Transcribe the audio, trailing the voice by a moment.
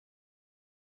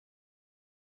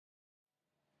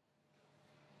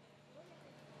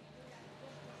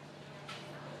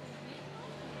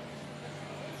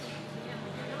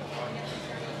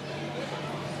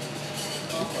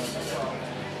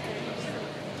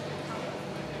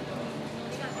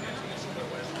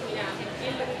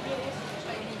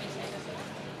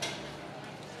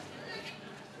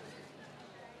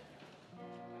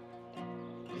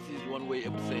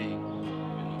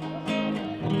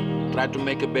try to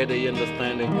make it better, you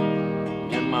understand it?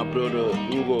 Me and my brother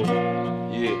Hugo,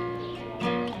 yeah.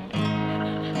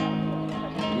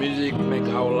 Music make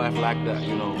our life like that,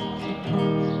 you know.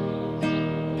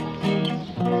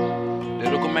 They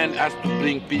recommend us to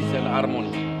bring peace and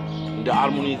harmony. And the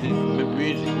harmony is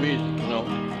music, you know.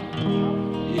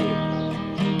 Yeah.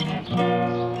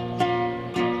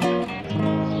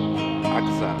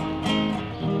 Aksa.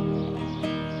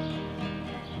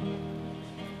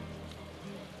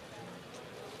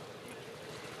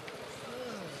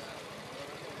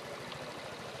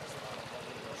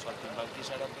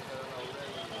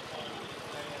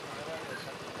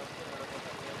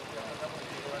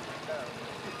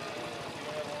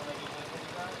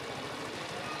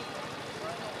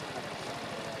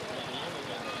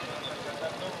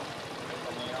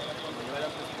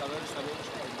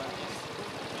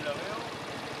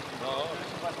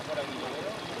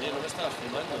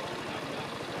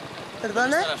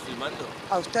 ¿Perdone? ¿Me estarás filmando?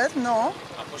 ¿A usted? No.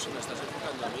 Ah, pues me estás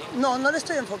enfocando a mí. No, no le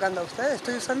estoy enfocando a usted,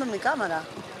 estoy usando mi cámara.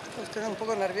 Usted es un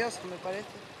poco nervioso, me parece.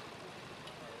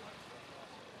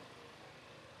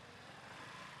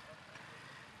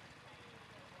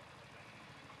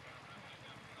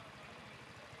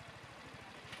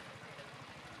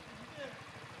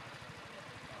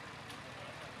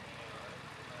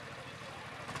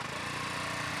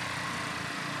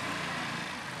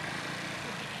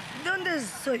 ¿Dónde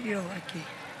soy yo aquí?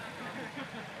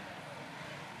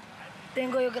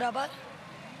 ¿Tengo que grabar?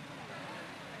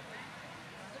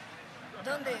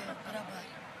 ¿Dónde grabar?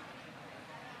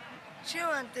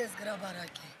 Yo antes grabar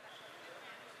aquí.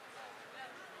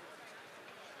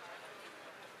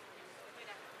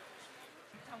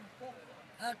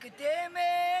 Aquí te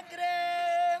me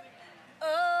creo,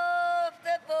 of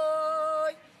the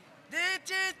boy, the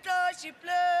chista she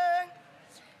play,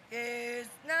 es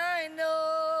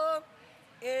no,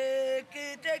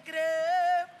 que te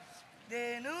creo,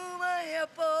 de numa y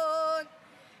apon,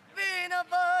 vina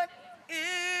pon,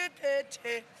 y te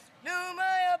che, numa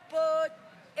y apon,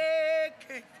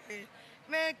 que te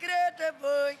me crete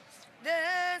voy,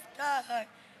 de estar,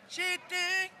 she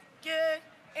think que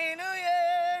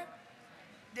inuye.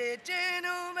 De ti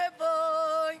no me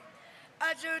voy,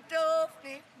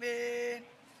 ayúdame bien,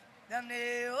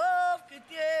 dame of que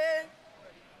tiene,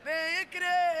 me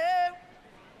creo,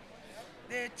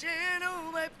 de ti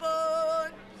no me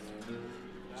voy.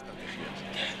 Estrategias,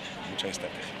 mucha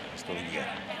estrategia, esto guía,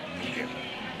 Miguel.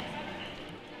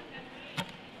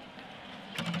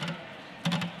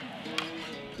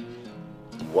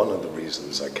 One of the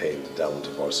reasons I came down to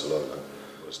Barcelona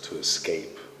was to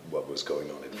escape what was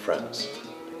going on in France.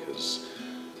 Because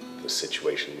the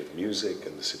situation with music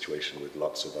and the situation with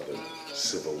lots of other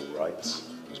civil rights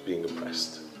was being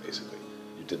oppressed, basically.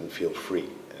 You didn't feel free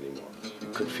anymore. You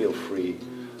could feel free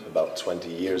about 20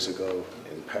 years ago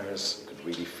in Paris. You could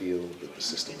really feel that the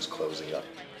system was closing up.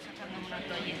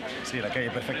 Sí, la calle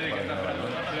perfecta para grabar,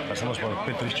 ¿no? Pasamos por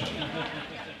Petrici.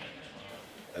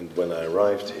 And when I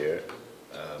arrived here,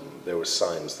 there were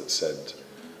signs that said,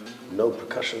 no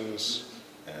percussions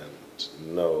and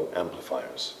no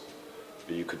amplifiers.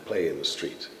 But you could play in the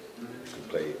street. You could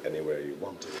play anywhere you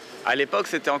wanted. À l'époque,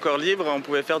 c'était encore libre, on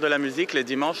pouvait faire de la musique. Les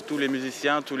dimanches, tous les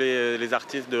musiciens, tous les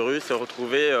artistes de rue se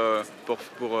retrouvaient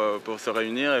pour se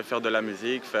réunir et faire de la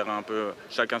musique, faire un peu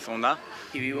chacun son art.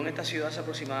 Y vivo en esta ciudad hace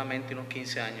aproximadamente unos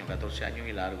 15 años, 14 años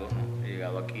y largo, ¿no? He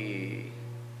llegado aquí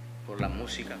por la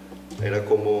música. Era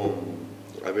como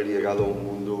haber llegado a un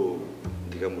mundo,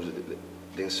 digamos,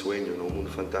 de ensueño, ¿no? Un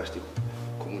mundo fantástico,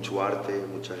 con mucho arte,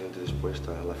 mucha gente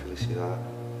dispuesta a la felicidad,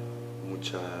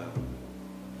 mucha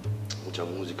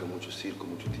música, mucho circo,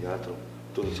 mucho teatro,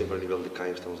 todo siempre a nivel de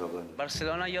calle estamos hablando.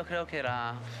 Barcelona yo creo que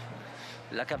era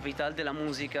la capital de la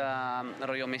música,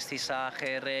 rollo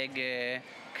mestizaje, reggae,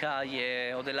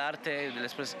 calle o del arte, de la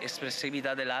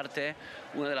expresividad del arte,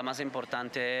 una de las más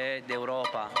importantes de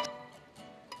Europa.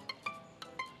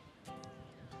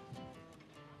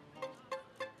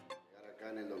 Acá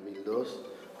en el 2002,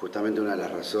 justamente una de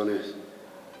las razones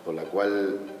por la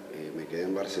cual me quedé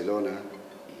en Barcelona,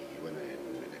 y bueno,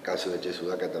 en el caso de Che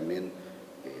Sudaca también,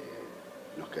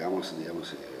 nos quedamos,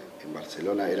 digamos, en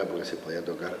Barcelona, era porque se podía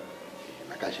tocar en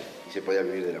la calle y se podía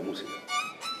vivir de la música.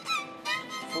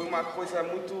 Foi uma coisa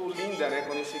muito linda, né?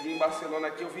 Quando eu cheguei em Barcelona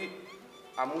aqui, eu vi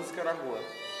a música na rua.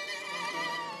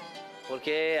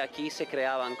 Porque aquí se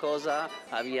creaban cosas,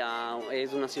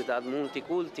 es una ciudad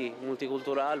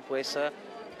multicultural, pues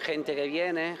gente que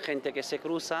viene, gente que se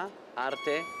cruza,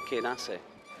 arte que nace.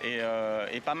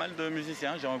 Et pas mal de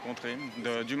musiciens j'ai rencontré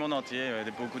du monde entier,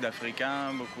 beaucoup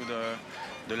d'Africains, beaucoup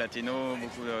de Latinos,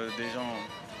 beaucoup des gens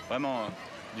vraiment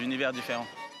d'univers différents.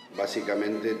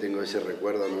 Básicamente tengo ese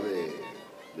recuerdo, ¿no?,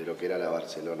 de lo que era la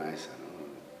Barcelona esa,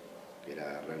 ¿no?, que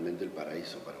era realmente el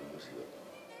paraíso para un músico.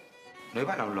 No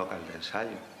iban a un local de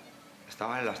ensayo,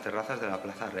 estaban en las terrazas de la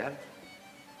Plaza Real,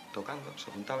 tocando,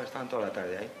 se juntaban, estaban toda la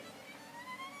tarde ahí.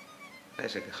 Nadie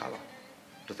se quejaba,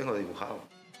 lo tengo dibujado.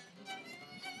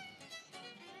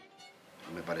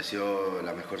 Me pareció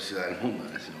la mejor ciudad del mundo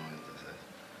en ese momento, ¿sabes?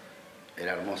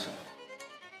 Era hermoso.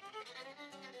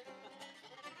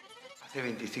 Hace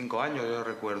 25 años yo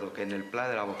recuerdo que en el Pla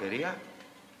de la Boquería,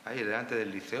 ahí delante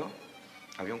del liceo,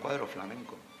 había un cuadro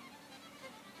flamenco.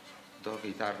 2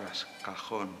 guitarras,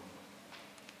 cajón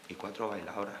y 4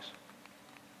 bailadoras.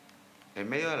 En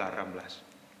medio de las Ramblas.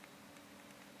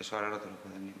 Eso ahora no te lo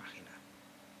pueden ni imaginar.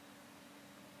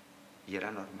 Y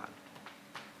era normal.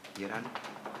 Y eran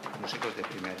músicos de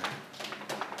primera.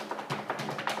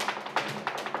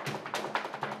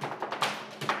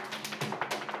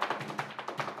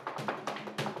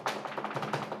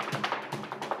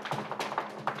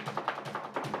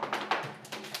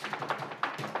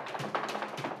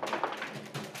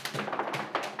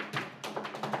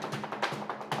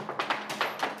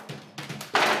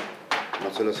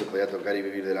 No solo se podía tocar y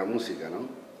vivir de la música, ¿no?,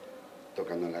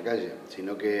 tocando en la calle,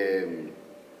 sino que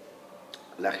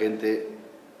la gente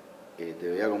te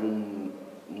veía como un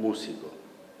músico,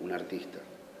 un artista,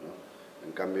 ¿no?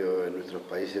 En cambio, en nuestros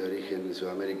países de origen, en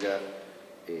Sudamérica,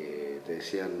 te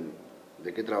decían,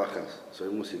 ¿de qué trabajas? Soy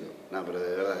músico. No, pero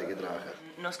de verdad, ¿de qué trabajas?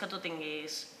 No és que tu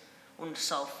tinguis un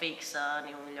sou fixe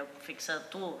ni un lloc fixe,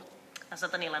 tu has de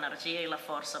tenir l'energia i la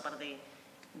força per dir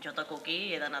yo toco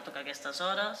aquí, he d'anar a tocar aquestes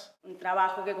hores. Un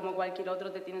trabajo que como cualquier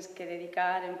otro te tienes que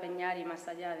dedicar, empeñar y más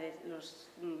allá de los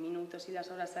minutos y las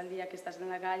horas al día que estás en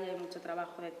la calle, hay mucho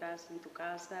trabajo detrás en tu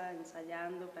casa,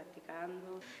 ensayando,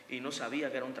 practicando. Y no sabía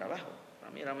que era un trabajo,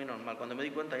 para mí era muy normal. Cuando me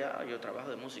di cuenta ya, yo trabajo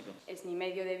de músico. Es mi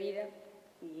medio de vida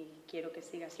y quiero que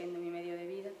siga siendo mi medio de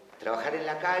vida. Trabajar en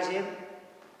la calle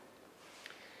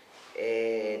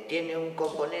tiene un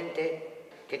componente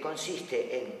que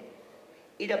consiste en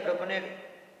ir a proponer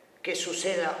que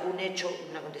suceda un hecho,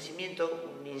 un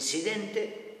acontecimiento, un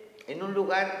incidente en un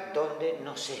lugar donde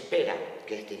no se espera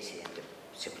que este incidente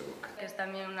se produzca. Es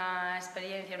también una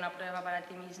experiencia, una prueba para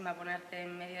ti misma, ponerte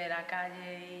en medio de la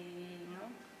calle y,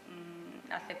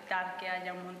 ¿no?, aceptar que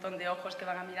haya un montón de ojos que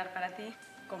van a mirar para ti,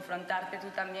 confrontarte tú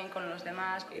también con los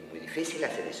demás. Es muy difícil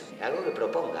hacer eso, algo que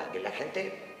proponga, que la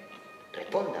gente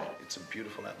responda. It's a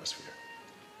beautiful atmosphere.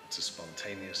 It's a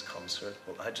spontaneous concert.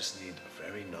 Well, I just need a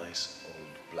very nice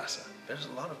old plaza. There's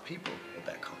a lot of people at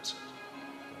that concert.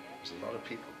 There's a lot of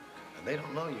people, and they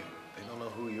don't know you. They don't know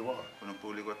who you are. Con un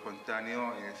público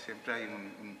espontáneo siempre hay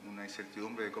una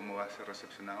incertidumbre de cómo va a ser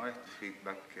recepcionado este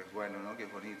feedback, que es bueno, ¿no?, que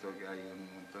es bonito, que hay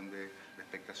un montón de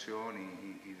expectación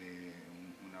y de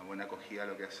una buena acogida a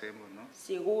lo que hacemos, ¿no?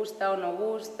 Si gusta o no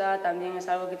gusta, también es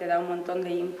algo que te da un montón de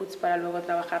inputs para luego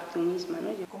trabajar tú misma,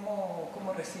 ¿no?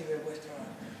 ¿Cómo recibe vuestro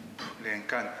arte? Les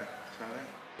encanta, ¿sabes?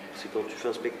 C'est quand tu fais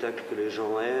un spectacle que les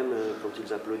gens aiment, quand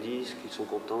ils applaudissent, qu'ils sont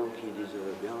contents, qu'ils disent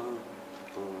bien,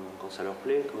 quand ça leur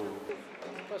plaît.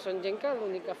 Pues són gent que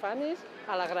l'únic que fan és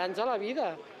alegrar-nos a la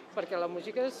vida, perquè la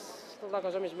música és la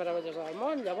cosa més meravellosa del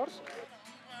món, llavors.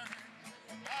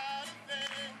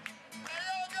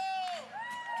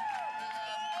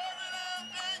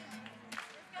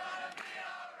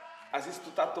 Às vezes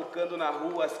tu tá tocando na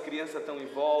rua, as crianças estão em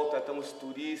volta, estão os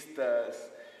turistas.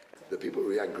 The people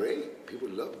react great. People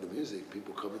love the music.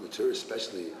 People come in, the tourists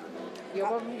especially.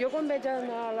 Jo quan veig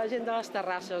a la gent de les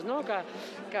terrasses, no?, que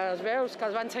els veus que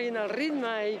els van seguint el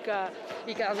ritme i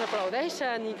que els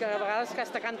aplaudeixen i que a vegades que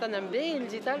hasta canten amb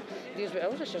ells i tal, dius,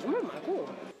 veus, això és molt maco.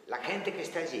 La gente que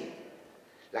está allí,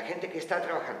 la gente que está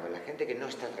trabajando, la gente que no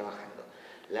está trabajando,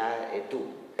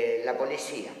 tú, la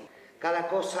policía, cada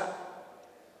cosa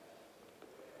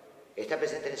está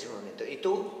presente en ese momento y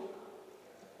tú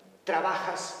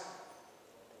trabajas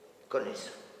con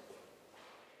isso.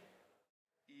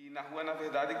 E na rua, na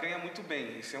verdade, ganha muito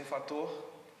bem. Esse é um fator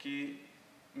que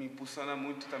me impulsiona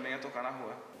muito também a tocar na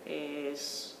rua.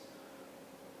 És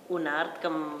un art que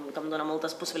em dona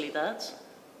moltes possibilitats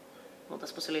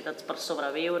per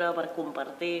sobreviure, per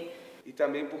compartir. E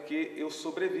também porque eu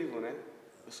sobrevivo, né?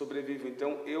 Eu sobrevivo.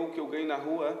 Então, o que eu ganho na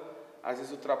rua, às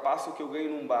vezes ultrapassa o que eu ganho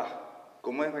num bar.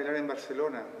 ¿Cómo es bailar en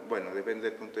Barcelona? Bueno, depende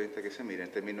del punto de vista que se mire.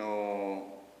 En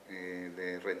términos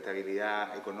de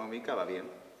rentabilidad económica va bien.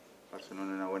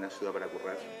 Barcelona es una buena ciudad para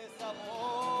currar.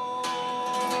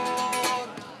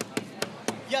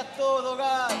 Y a todo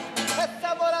gas, es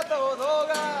amor a todo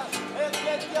gas, el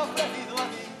que te ha ofrecido a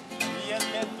ti y el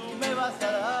que tú me vas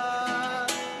a dar.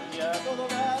 Y a todo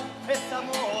gas, es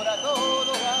amor a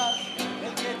todo gas,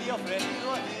 el que te ha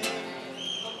ofrecido a ti.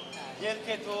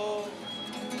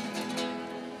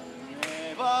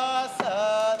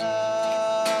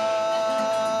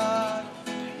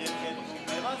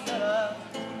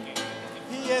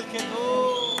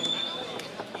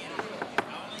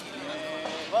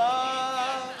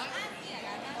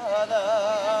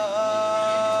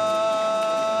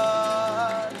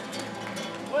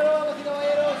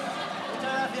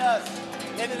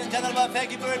 gentlemen,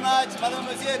 thank you very much. Madame,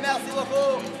 monsieur, merci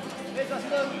beaucoup. Esta ha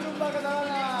sido Rumba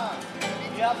Catalana.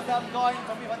 You have some coin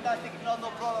for me, fantastic. No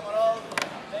problem at all.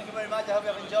 Thank you very much. I hope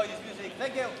you have enjoyed this music.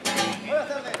 Thank you. Buenas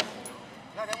tardes.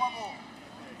 Gracias, guapo.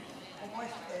 ¿Cómo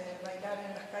es bailar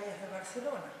en las calles de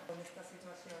Barcelona con esta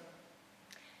situación?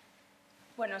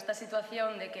 Bueno, esta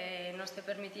situación de que no esté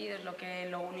permitido es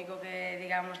lo único que,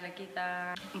 digamos, le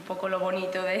quita un poco lo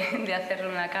bonito de hacerlo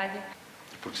en la calle.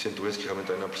 Porque siento es que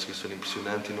realmente hay una persecución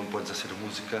impresionante y no puedes hacer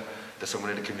música de esa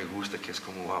manera que me gusta, que es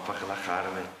como para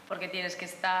relajarme. Porque tienes que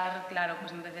estar, claro,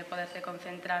 pues en vez de poderte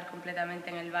concentrar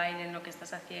completamente en el baile, en lo que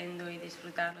estás haciendo y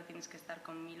disfrutarlo, tienes que estar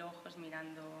con 1000 ojos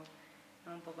mirando,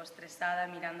 ¿no? Un poco estresada,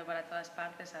 mirando para todas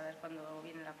partes a ver cuándo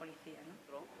viene la policía,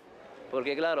 ¿no?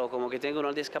 Porque claro, como que tengo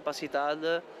una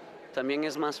discapacidad, también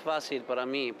es más fácil para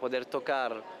mí poder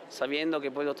tocar, sabiendo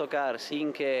que puedo tocar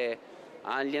sin que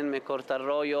alguien me corta el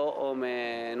rollo o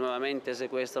me nuevamente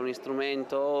secuestra un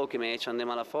instrumento o que me echan de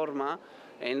mala forma,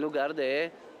 en lugar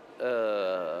de,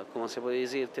 como se puede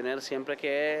decir, tener siempre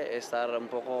que estar un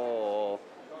poco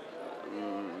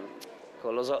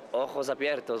con los ojos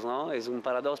abiertos, ¿no? Es un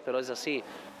paradojo, pero es así.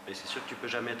 Mais c'est sûr que tu peux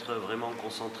jamais être vraiment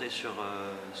concentré sur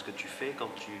ce que tu fais quand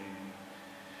tu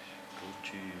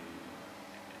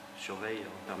surveilles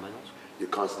en permanence. You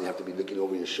constantly have to be looking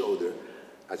over your shoulder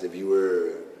as if you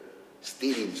were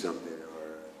stealing something,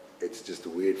 or it's just a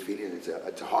weird feeling.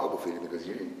 It's a horrible feeling because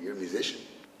you're a musician.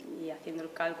 Y haciendo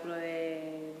el cálculo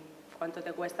de cuánto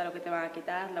te cuesta lo que te van a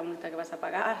quitar, la multa que vas a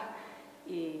pagar,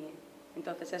 y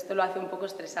entonces esto lo hace un poco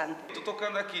estresante. Estou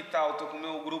tocando aqui e tal, estou com o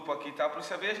meu grupo aqui e tal, a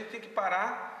polícia vê, a gente tem que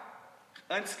parar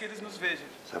antes que eles nos vejam.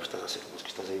 Sabes, estás a hacer música,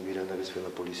 estás ahí mirando a veces ven la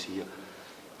policía,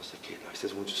 no sé qué, a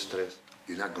veces es mucho estrés.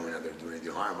 You're not going out there to do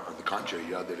anything harm. On the contrary,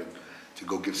 you're out there to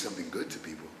go give something good to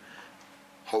people.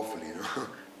 Hopefully, you know.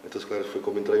 Entonces, claro, fue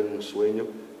como entrar en un sueño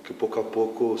que poco a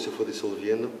poco se fue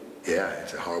disolviendo. Yeah,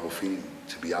 it's a horrible feeling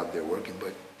to be out there working,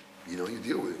 but you know, you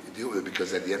deal with it. You deal with it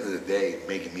because at the end of the day,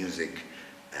 making music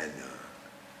and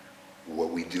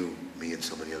what we do, me and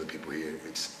so many other people here,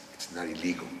 it's not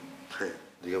illegal.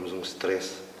 Digamos, un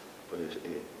estrés, pues,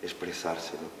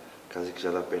 expresarse, ¿no? Casi que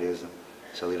ya da pereza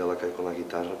salir a la calle con la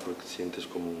guitarra porque te sientes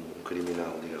com un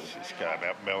criminal, digamos. És que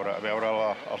veure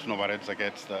els numerets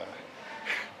aquests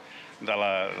de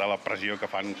la pressió que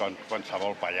fan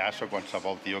qualsevol pallasso,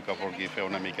 qualsevol tio que vulgui fer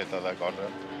una miqueta de cosa.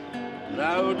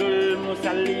 Raudul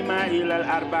musallima ilal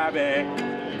arbabe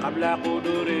qabla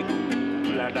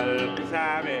qudurikum ladal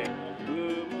qisabe.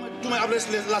 Tú me abres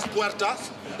las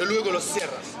puertas y luego los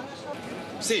cierras.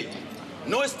 Sí,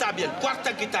 no está bien.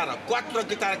 Cuatro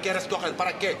guitarras quieres coger.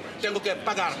 ¿Para qué? Tengo que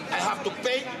pagar. I have to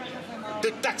pay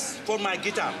the tax for my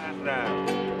guitar.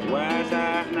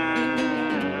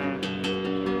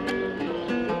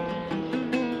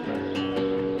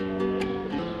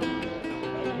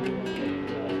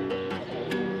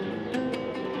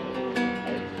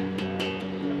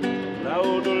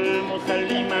 Raudul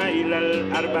musallima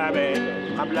ilal arbabe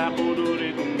qabla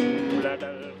qudurikum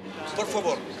ladal. Por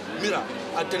favor, mira,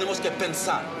 tenemos que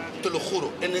pensar, te lo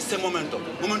juro, en este momento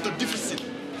difícil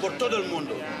por todo el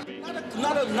mundo.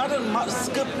 Nada más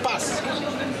que paz.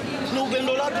 No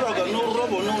vendo la droga, no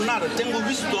robo, no nada. Tengo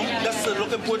wisdom de hacer lo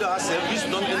que puedo hacer,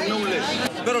 wisdom de no ley.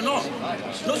 Pero no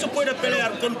se puede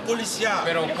pelear con policía.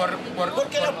 Pero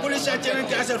porque la policía tiene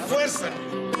que hacer fuerza.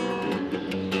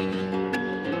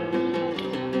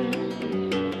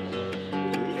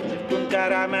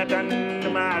 كرامة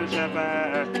مع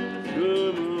الشفاء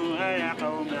دوموا يا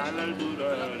قوم على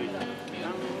الجدار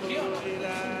انظروا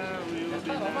إلى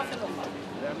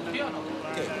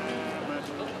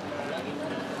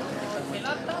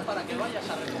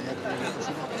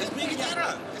Es mi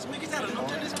guitarra, no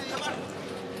tienes que llamar.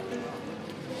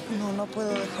 No puedo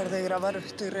dejar de grabar.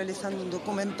 Estoy realizando un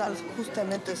documental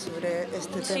justamente sobre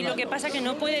este tema. Sí, lo que pasa es que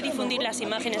no puede difundir las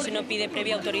imágenes si no pide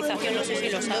previa autorización, no sé si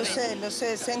lo sabe. Lo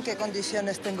sé en qué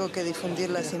condiciones tengo que difundir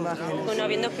las imágenes. Bueno,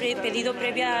 habiendo pedido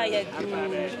previa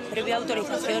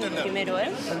autorización primero,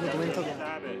 ¿eh? El documento.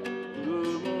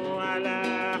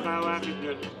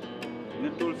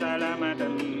 نطول سلامة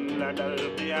لدى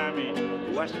القيام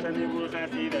واجتنبوا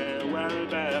الخسيد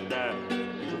والبغداء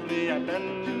سخرية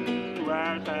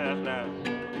والفخر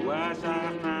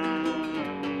وسخنا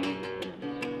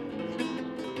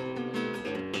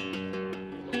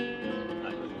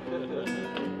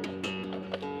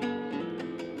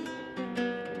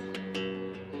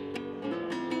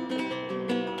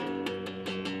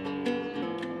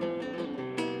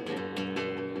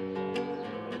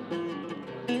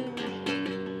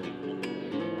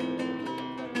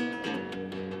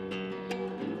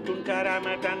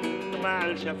كرامة مع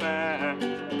الشفاء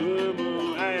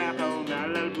دوموا يا قوم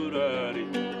على البرار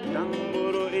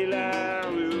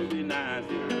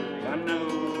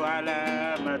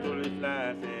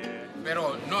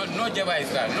no lleváis,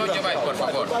 por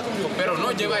favor. Pero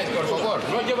no lleváis, por favor.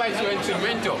 No lleváis su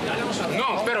instrumento.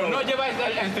 No, pero no lleváis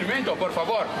el instrumento, por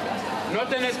favor. No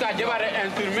tenéis que llevar el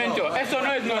instrumento. Eso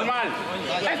no es normal.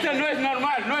 Eso no es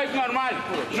normal, no es normal.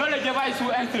 No le lleváis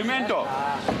su instrumento.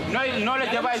 No le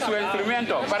lleváis su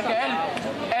instrumento. Porque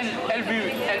él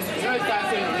no está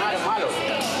haciendo nada malo.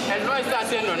 Él no está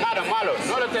haciendo nada malo.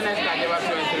 No lo tenéis que llevar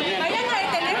su instrumento. Vayan a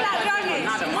detener ladrones,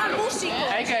 Nada malo.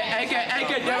 Hay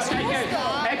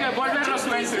que volverlo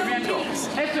su instrumento.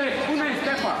 Esto es una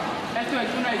estafa. Esto es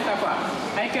una estafa.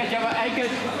 Hay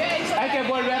que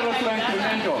volverlo su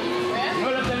instrumento.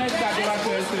 No lo tenéis que llevar su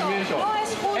instrumento.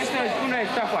 Esto es una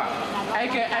estafa. Hay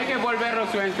que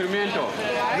volverlo su instrumento.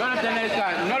 No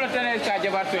lo tenéis que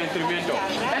llevar su instrumento.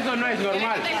 Eso no es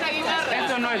normal.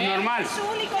 Eso no es normal.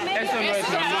 Eso no es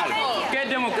normal. ¿Qué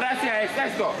democracia es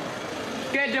esto?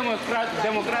 ¿Qué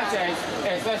democracia es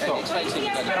esto?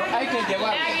 Pero hay que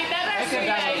llevar, hay que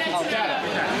darle su guitarra.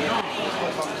 No,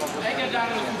 hay que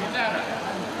darle su guitarra.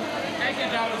 Hay que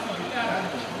darle su guitarra.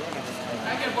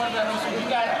 Hay que guardarle su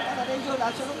guitarra.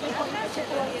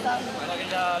 Para que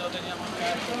ya lo teníamos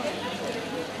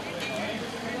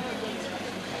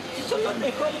son los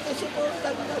mejores que se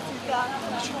portan en la ciudad.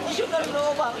 Ellos no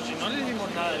roban. Si no le dimos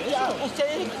nada de eso. Ya,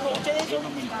 ustedes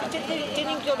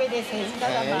tienen que obedecer,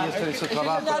 nada más. Ellos hacen su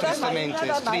trabajo tristemente,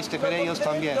 es triste, pero ellos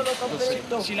también.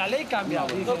 Si la ley cambia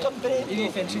y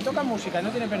dicen, si toca música y no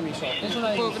tiene permiso, es una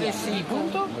denuncia y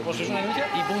punto, pues es una denuncia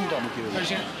y punto. Pero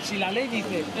si la ley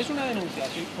dice, es una denuncia,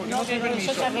 porque no tiene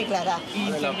permiso. Eso se arreglará. Y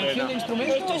intervención de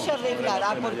instrumentos. Esto se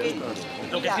arreglará porque...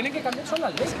 Lo que tienen que cambiar son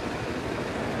las leyes.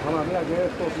 Mamma mia, que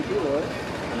es positivo, ¿eh?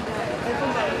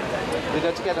 We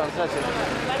got to get on touch.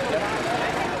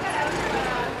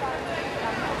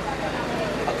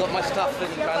 I've got my stuff in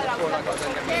around the corner. I got to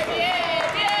get my stuff.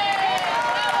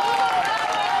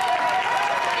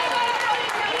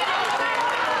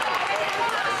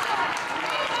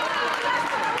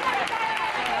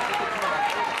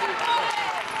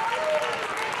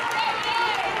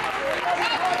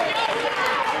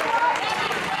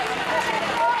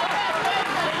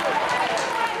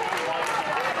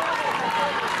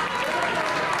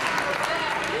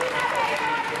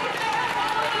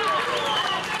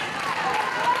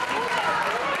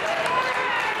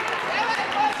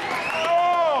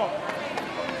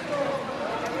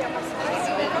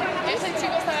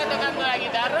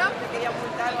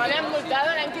 Le han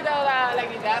multado, le han quitado la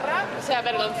guitarra, o sea,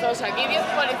 vergonzosa. Aquí 10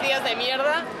 policías de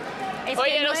mierda.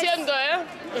 Oye, lo siento, ¿eh?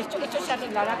 Esto se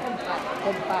arreglará con paz.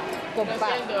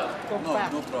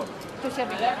 Esto se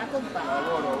arreglará con paz.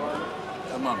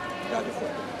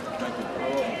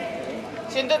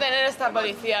 Siento tener esta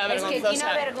policía vergonzosa. Es que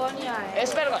tiene vergüenza, ¿eh?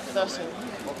 Es vergonzoso.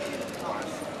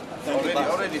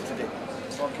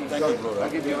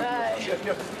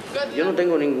 Yo no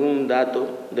tengo ningún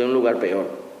dato de un lugar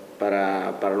peor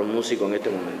para los músicos en este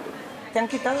momento. ¿Te han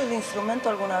quitado el instrumento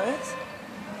alguna vez?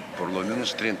 Por lo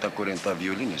menos 30, 40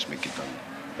 violines me quitan.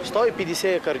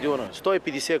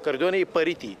 150 acordeones y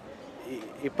pariti.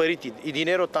 Y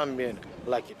dinero también.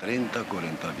 30,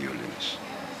 40 violines.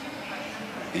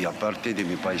 Y aparte de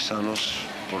mis paisanos,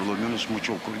 por lo menos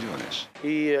muchos acordeones.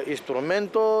 Y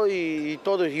instrumento y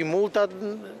todo, и multa.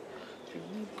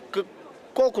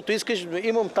 Колкото искаш,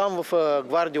 имам там в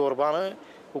гвардия Урбана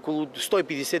около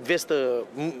 150-200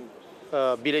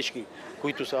 билечки,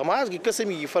 които са. Ама аз ги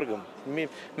късам и ги фъргам.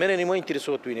 Мене не ме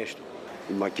интересува това нещо.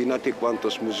 Imagínate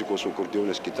cuántos músicos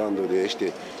acordeones quitando de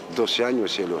 12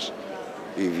 años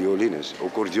y violines.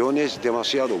 Acordeones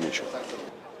demasiado mucho.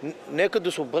 Нека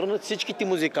да се обърнат всичките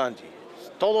музиканти.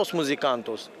 Todos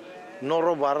muzikantos. No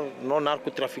robar, no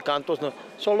narcotraficantes, no,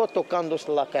 solo tocando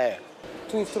la calle.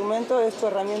 ¿Tu instrumento es tu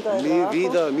herramienta de trabajo? Mi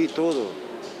vida, mi todo.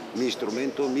 Mi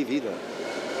instrumento, mi vida.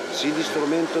 Sin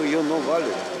instrumento yo no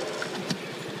valgo.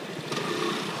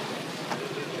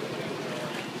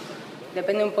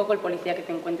 Depende un poco el policía que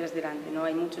te encuentres delante, ¿no?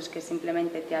 Hay muchos que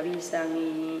simplemente te avisan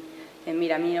y dicen,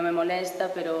 mira, a mí no me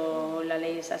molesta, pero la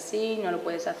ley es así, no lo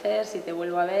puedes hacer, si te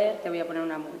vuelvo a ver te voy a poner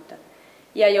una multa.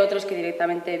 I hay otros que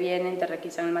directamente vienen, te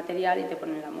requisan el material i te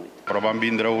ponen la multa. Però van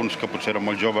vindre uns que potser eren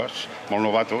molt joves, molt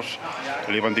novatos,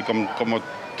 que li van dir, com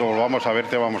te volvamos a ver,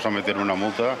 te vamos a meter una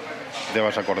multa, te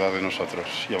vas a acordar de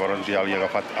nosotros. Llavors ja li ha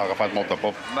agafat molta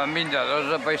por. Van vindre dos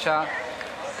de paisà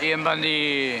i em van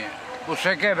dir,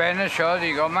 potser que ven això?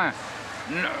 Dic, home,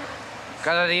 no,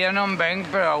 cada dia no em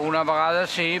venc, però una vegada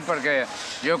sí, perquè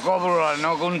jo cobro la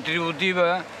no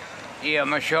contributiva i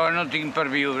amb això no tinc per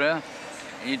viure.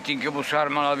 Y tengo que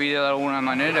buscarme la vida de alguna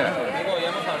manera. Amigo, ya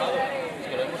hemos hablado, es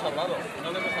que lo hemos hablado,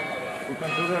 no lo hemos hablado. con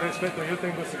todo el respeto, yo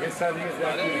tengo que salir de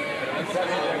aquí.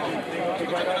 Tengo que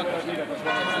guardar la vida.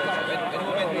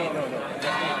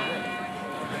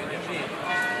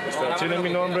 Tienen mi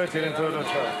nombre, tienen todo los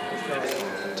chavos.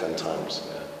 10 times,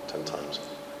 10 times.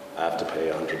 I have to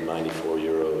pay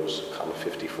 €194,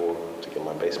 $54 to get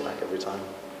my bass back every time.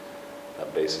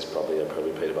 That bass is I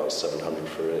probably paid about 700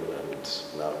 for it, and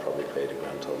now I probably paid a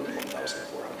grand total of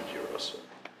 €1,400.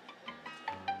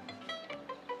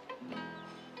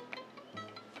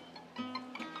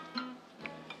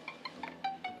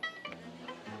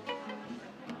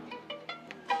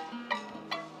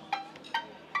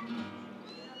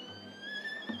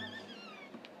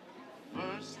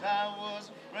 First I was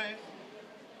afraid,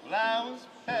 well I was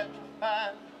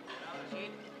petrified.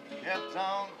 Kept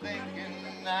on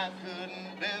thinking I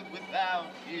couldn't live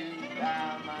without you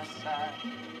by my side.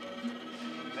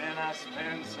 Then I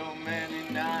spent so many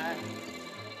nights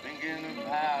thinking of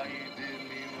how you did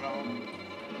me wrong.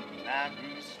 And I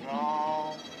grew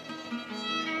strong.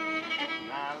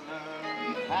 And I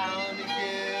learned how to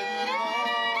get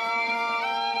along.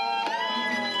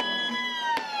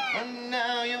 And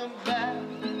now you're back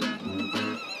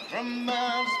from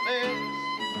outer space.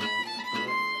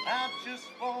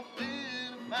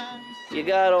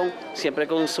 Llegaron siempre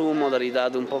con su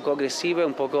modalidad un poco agresiva,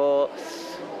 un poco,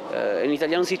 en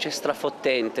italiano se dice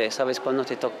strafottente, ¿sabes? Cuando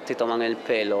te toman el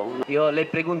pelo. Yo le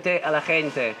pregunté a la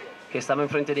gente que estaba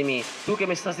enfrente de mí, tú que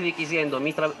me estás diciendo,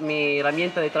 mi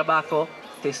herramienta de trabajo,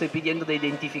 te estoy pidiendo de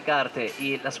identificarte,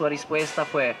 y la sua respuesta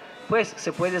fue, pues,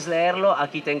 si puedes leerlo,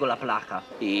 aquí tengo la placa.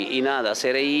 Y nada,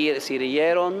 se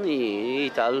rieron y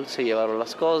tal, se llevaron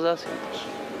las cosas.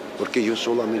 Porque yo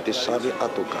solamente sabe a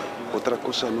tocar, otra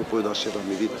cosa no puedo hacer a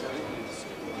mi vida.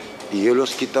 Y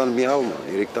ellos quitan mi alma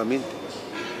directamente.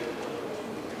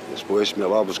 Después me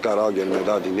va a buscar alguien, me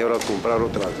da dinero a comprar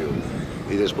otra viola.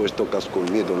 Y después tocas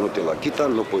con miedo, no te la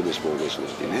quitan, no puedes mover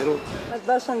el dinero. Et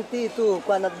vas sentir tu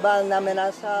quan et van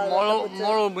amenaçar? Molt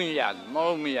humillat,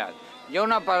 molt humillat. Hi ha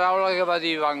una paraula que va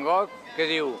dir Van Gogh que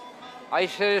diu: hay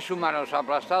seres humanos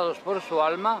aplastados por su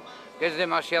alma que es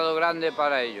demasiado grande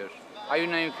para ellos. Hay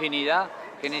una infinidad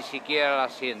que ni siquiera la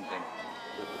sienten.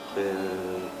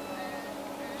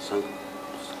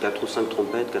 4 ou 5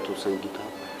 trompettes, 4 ou 5 guitares.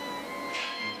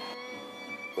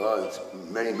 Well, it's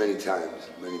many times,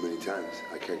 many times.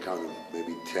 I can't count them,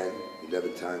 maybe 10,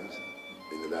 11 times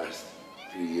in the last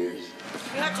few years.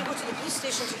 You had to go to the police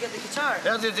station to get the guitar.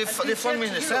 Yeah, they flung me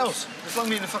in the cells. They flung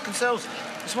me in the fucking cells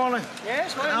this morning. Yeah,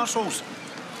 it's fine. Arseholes.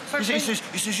 He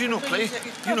says, you know play.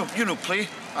 You know play.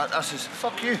 I says,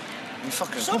 fuck you. You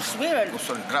fucking... Stop swearing. Oh,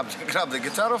 sorry, grab the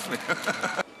guitar off me.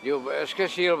 Diu, és que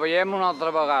si el veiem una altra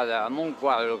vegada amb un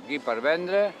quadre aquí per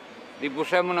vendre, li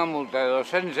posem una multa de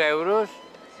 €200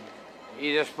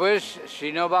 i després,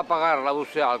 si no va pagar-la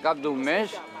vostè al cap d'un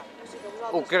mes,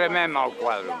 ho cremem al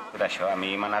quadre. Per això, a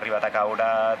mi m'han arribat a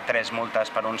caure 3 multes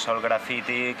per un sol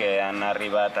grafiti que han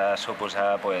arribat a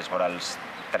suposar vora els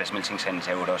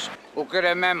 €3.500. Ho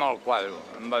cremem al quadre,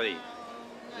 em va dir.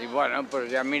 I bueno,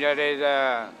 doncs ja miraré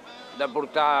de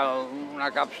portar una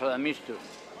capsa de mistos.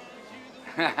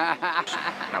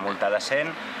 Una multa de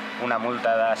 100, una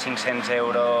multa de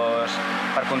 €500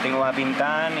 per continuar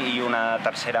pintant i una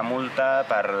tercera multa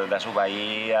per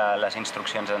desobeir les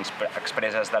instruccions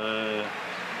expresses de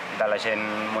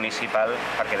l'agent municipal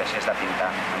perquè deixés de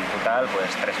pintar. En total,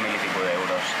 pues, 3.000 y pico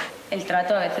d'euros. El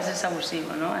trato a veces es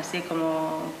abusivo, ¿no? Así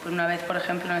como una vez, por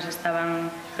ejemplo, nos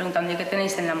estaban preguntando ¿qué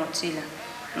tenéis en la mochila?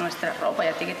 Nuestra ropa, y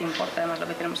a ti qué te importa además lo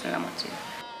que tenemos en la mochila.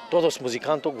 Todos los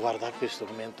musicantes guardan el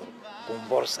instrumento con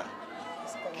bolsa.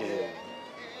 Que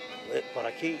por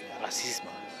aquí racismo.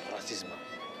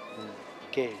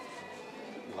 ¿Qué?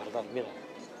 Guardar, mira,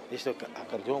 este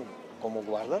acordeón, ¿cómo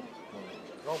guardar?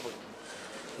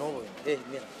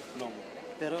 Mira, no.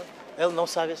 Pero él no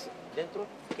sabe dentro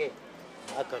qué.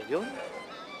 Acordeón,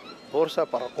 bolsa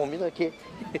para comida, ¿qué?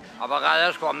 A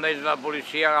vegades, quan veig la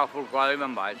policia, agafo el quadre i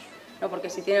me'n vaig. No,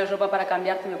 porque si tienes ropa para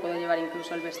cambiarte me puedo llevar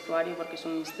incluso el vestuario porque es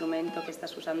un instrumento que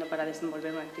estás usando para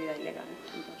desenvolver una actividad ilegal.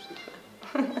 Entonces,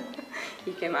 claro.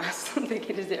 ¿Y qué más te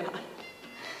quieres llevar?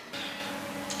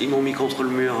 Ils m'ont mis contre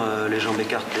le mur, les jambes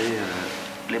écartées,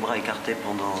 les bras écartés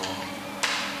pendant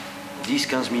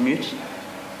 10-15 minutes.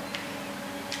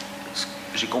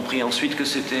 J'ai compris ensuite que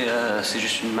c'est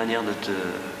juste une manière de te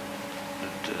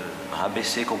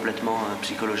rabaisser complètement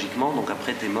psychologiquement, donc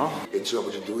après t'es mort. It's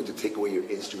what you do to take away your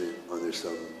instrument under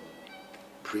some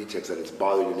pretext that it's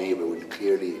bothering your neighbor when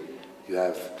clearly you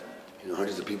have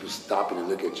hundreds of people stopping and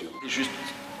look at you. Juste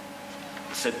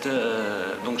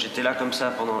donc j'étais là comme ça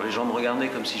pendant, les gens me regardaient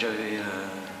comme si j'avais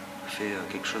fait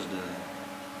quelque chose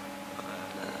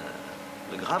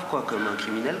grave, quoi, comme un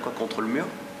criminel, quoi, contre le mur,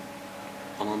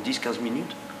 pendant 10-15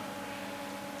 minutes.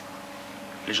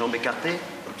 Les jambes écartées,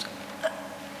 comme ça.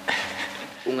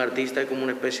 Un artista es como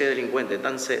una especie de delincuente,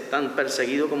 tan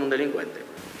perseguido como un delincuente.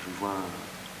 Je vois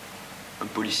un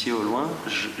policier au loin,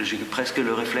 j'ai presque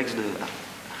le réflexe de...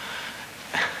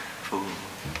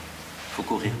 faut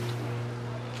courir.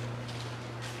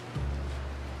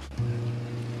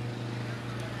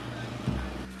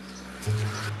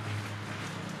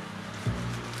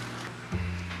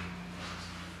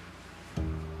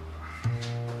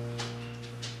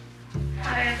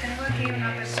 Tengo aquí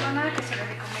una persona que se le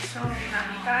decomisó una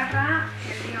guitarra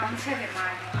el día 11 de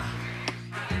mayo.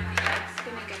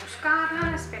 Tienen que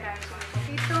buscarla, esperar un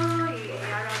poquito y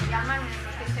ahora os llaman y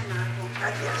nos dicen algo.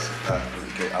 Gracias.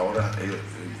 Que ahora el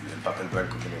papel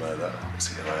blanco que me va a dar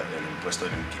se llama el impuesto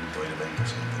del quinto elemento. No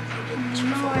es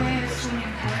un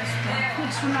impuesto,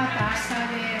 es una tasa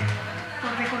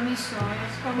por decomiso,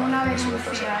 es como una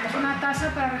denuncia, es una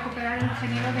tasa para recuperar el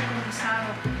género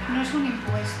decomisado, no es un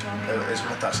impuesto. Es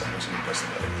una tasa, no es un impuesto.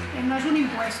 No es un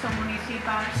impuesto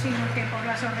municipal, sino que por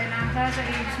las ordenanzas,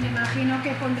 me imagino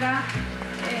que pondrá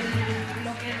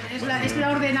lo que es la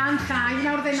ordenanza, hay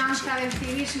una ordenanza del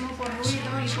civismo por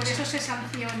ruido y por eso se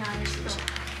sanciona esto.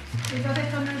 Entonces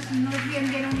no es bien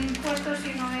un impuesto,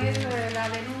 sino es la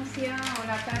denuncia o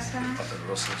la tasa.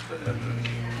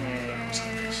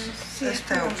 Sí,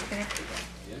 espera usted.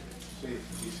 Sí.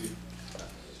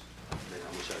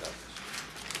 Muchas gracias.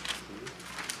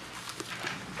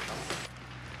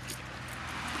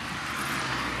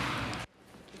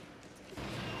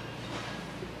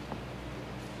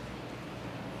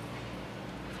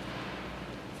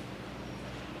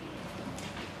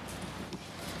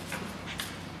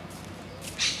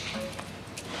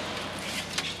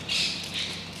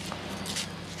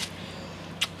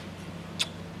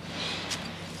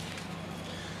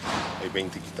 Hay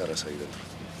 20 guitarras ahí dentro.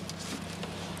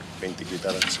 20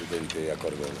 guitarras y 20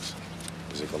 acordeones.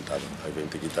 Les he contado. Hay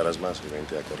 20 guitarras más y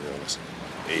 20 acordeones.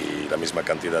 Y la misma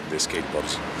cantidad de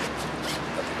skateboards.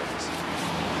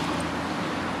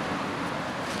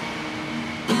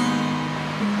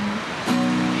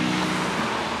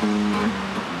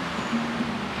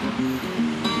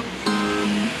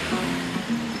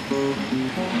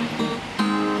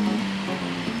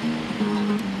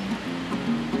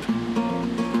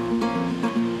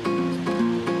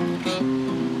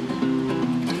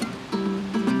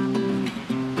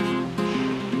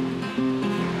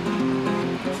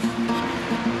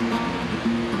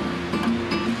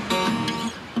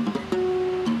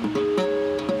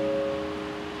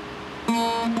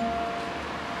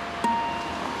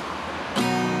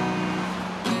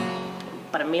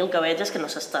 Per mi el que veig és que no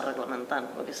s'està reglamentant.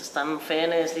 El que s'estan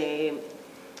fent és dir,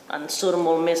 ens surt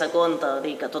molt més a compte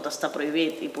dir que tot està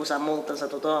prohibit i posar multes a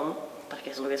tothom,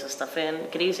 perquè és el que s'està fent.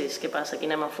 Crisis, què passa? Aquí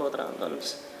anem a fotre?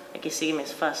 Doncs aquí sigui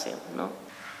més fàcil, no?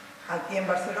 Aquí en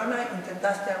Barcelona,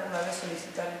 ¿intentaste alguna vez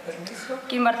solicitar el permiso?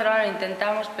 Aquí en Barcelona lo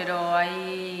intentamos, pero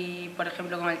hay, por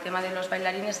ejemplo, con el tema de los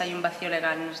bailarines, hay un vacío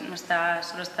legal, no está,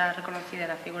 solo está reconocida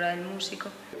la figura del músico.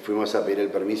 Fuimos a pedir el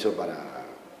permiso para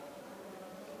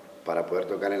poder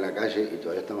tocar en la calle y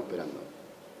todavía estamos esperando.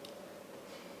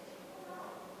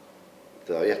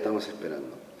 Todavía estamos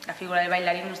esperando. La figura del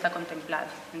bailarín no está contemplada,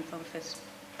 entonces...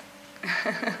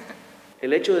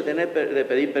 El hecho de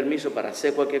pedir permiso para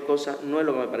hacer cualquier cosa no es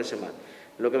lo que me parece mal.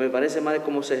 Lo que me parece mal es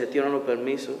cómo se gestionan los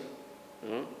permisos,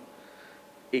 ¿no?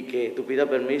 Y que tú pidas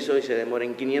permiso y se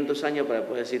demoren 500 años para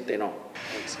poder decirte no.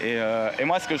 Et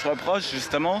moi, ce que je reproche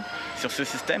justement sur ce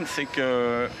système, c'est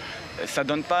que ça ne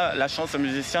donne pas la chance aux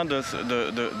musiciens, des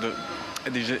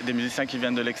musiciens qui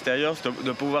viennent de l'extérieur,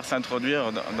 de pouvoir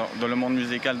s'introduire dans le monde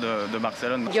musical de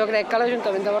Barcelone. Jo crec que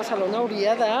l'Ajuntament de Barcelona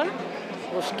hauria de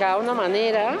buscar una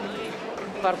manera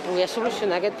per poder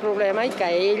solucionar aquest problema i que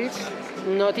ells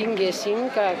no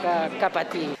tinguessin que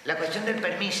patir. La cuestión del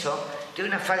permiso tiene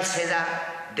una falsedad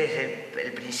desde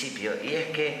el principio y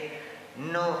es que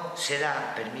no se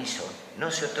da permiso, no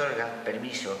se otorga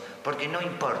permiso porque no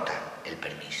importa el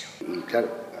permiso. Y claro,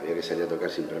 había que salir a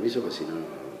tocar sin permiso, pues si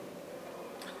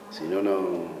no,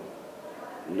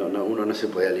 uno no se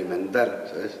puede alimentar,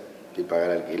 ¿sabes? Ni pagar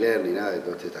alquiler, ni nada de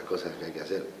todas estas cosas que hay que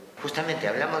hacer. Justamente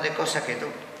hablamos de cosas que tú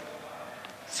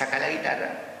sacas la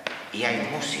guitarra y hay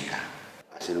música.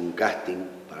 Hacer un casting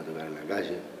para tocar en la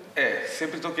calle.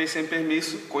 Sempre toquei sem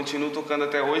permiso, continuo tocando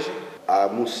até hoje. A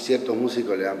ciertos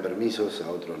músicos le dan permisos, a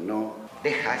otros no.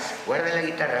 Dejas, guardas la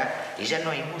guitarra y ya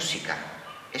no hay música.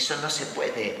 Eso no se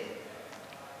puede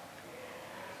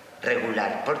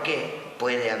regular. ¿Por qué?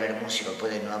 Puede haber música,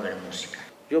 puede no haber música.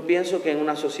 Yo pienso que en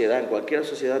una sociedad, en cualquier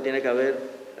sociedad, tiene que haber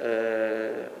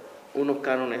unos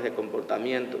cánones de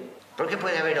comportamiento. Porque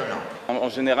puede haber o no. En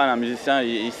général, un musicien,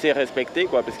 il sait respecter,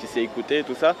 quoi, parce qu'il sait écouter,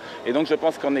 tout ça. Et donc, je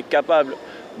pense qu'on est capable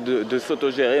de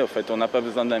s'autogérer, en fait. On n'a pas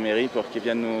besoin de la mairie pour qu'ils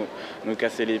viennent nous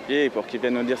casser les pieds et pour qu'ils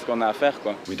viennent nous dire ce qu'on a à faire,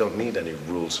 quoi. We don't need any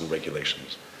rules and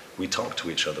regulations. We talk to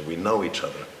each other, we know each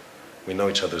other. We know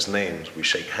each other's names, we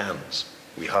shake hands,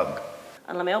 we hug.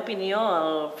 En la meva opinió,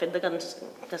 el fet de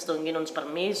que es donin uns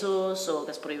permisos o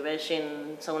que es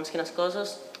prohibeixin segons quines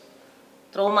coses,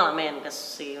 trobo malament que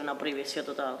sigui una prohibició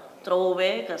total. Trobo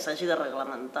bé que s'hagi de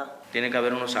reglamentar. Tiene que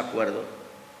haber unos acuerdos,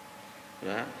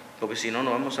 ¿verdad? Porque si no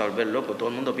nos vamos a volver locos, todo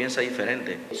el mundo piensa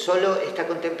diferente. Solo está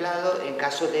contemplado en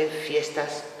caso de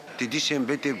fiestas. Te dicen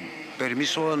vete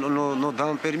permiso, no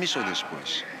dan permiso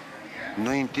después.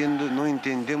 No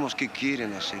entendemos qué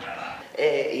quieren hacer.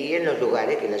 Y en los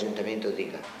lugares que el ayuntamiento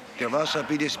diga. Te vas a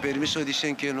pedir permiso,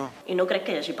 dicen que no. I no crec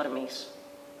que hi hagi permís.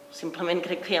 Simplement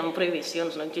crec que hi ha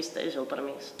prohibicions, no existeix el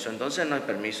permís. Entonces no hay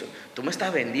permiso. Tú me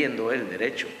estás vendiendo el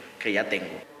derecho que ya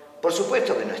tengo. Por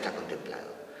supuesto que no está contemplado,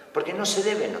 porque no se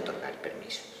deben otorgar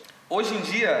permisos. Hoje em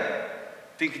dia,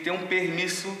 tem que ter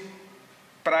permiso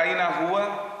para ir na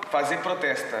rua fazer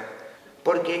protesta.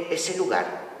 Porque ese lugar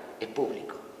es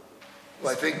público.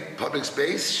 Well, I think public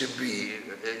space should be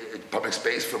public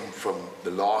space from the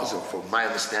laws, and from my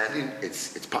understanding,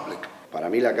 it's public. Para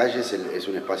mí la calle es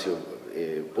un espacio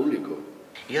público.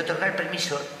 Y otorgar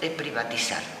permiso es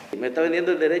privatizar. Me está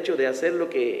vendiendo el derecho de hacer lo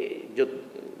que yo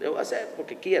debo hacer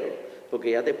porque quiero,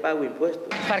 porque ya te pago impuestos.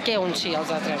 Per què uns sí i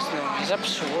els altres no? És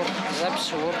absurd, és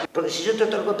absurd. Porque si yo te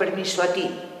otorgo permiso a ti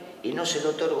y no se lo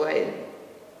otorgo a él,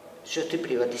 yo estoy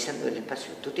privatizando el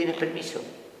espacio. Tú tienes permiso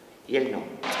i ell no.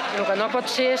 El que no pot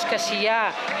ser és que si hi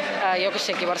ha, jo que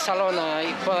sé, aquí a Barcelona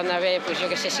hi poden haver, jo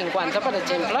que sé, 50, per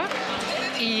exemple,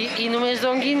 y només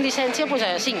donguin llicència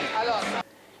a 5.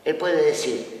 Él puede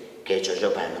decir que he hecho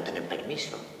yo para no tener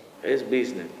permiso. Es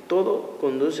business. Todo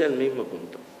conduce al mismo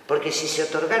punto. Porque si se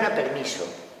otorgara permiso,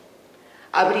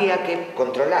 habría que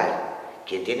controlar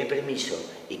quién tiene permiso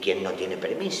y quién no tiene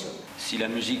permiso. Si la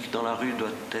musique dans la rue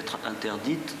doit être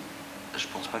interdite, je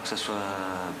ne pense pas que ça soit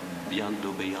bien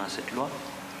d'obéir à cette loi.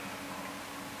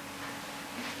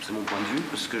 C'est mon point de vue,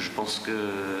 parce que je pense que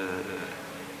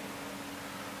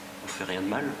on fait rien de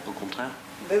mal, au contraire.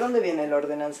 ¿De dónde viene la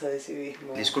ordenanza de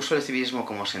civismo? El discurso del civismo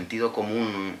como sentido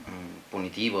común,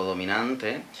 punitivo,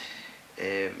 dominante,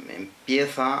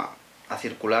 empieza a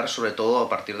circular sobre todo a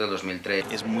partir del 2003.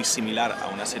 Es muy similar a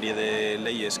una serie de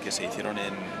leyes que se hicieron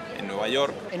en Nueva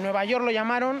York. En Nueva York lo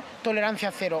llamaron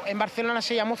tolerancia cero, en Barcelona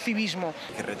se llamó civismo.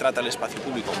 Que retrata el espacio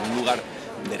público como un lugar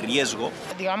de riesgo.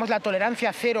 Digamos la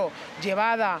tolerancia cero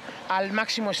llevada al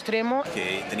máximo extremo.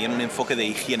 Que tenían un enfoque de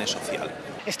higiene social.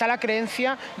 Está la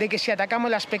creencia de que si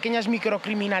atacamos las pequeñas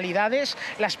microcriminalidades,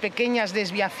 las pequeñas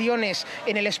desviaciones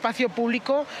en el espacio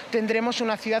público, tendremos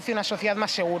una ciudad y una sociedad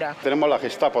más segura. Tenemos la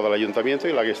Gestapo del Ayuntamiento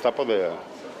y la Gestapo de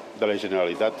la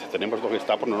Generalitat. Tenemos dos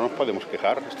Gestapos, no nos podemos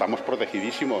quejar, estamos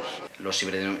protegidísimos. Lo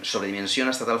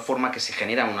sobredimensiona hasta tal forma que se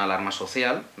genera una alarma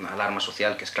social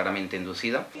que es claramente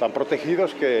inducida. Están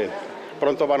protegidos que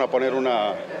pronto van a poner un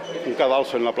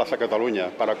cadalso en la Plaza Catalunya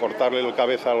para cortarle la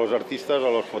cabeza a los artistas, a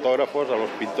los fotógrafos, a los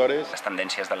pintores. Les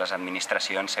tendències de les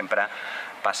administracions sempre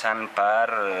passen per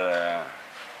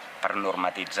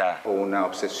normatitzar. Una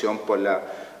obsesión por la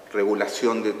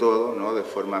regulación de todo, ¿no? De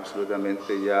forma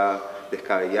absolutamente ya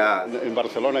descabellada. En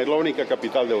Barcelona es la única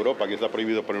capital de Europa que está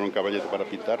prohibido poner un caballete para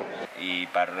pintar. I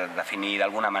per definir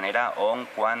d'alguna manera on,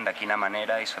 quan, de quina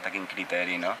manera i sota quin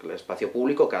criteri, no? El espacio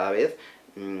público cada vez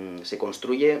se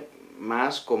construye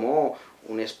más como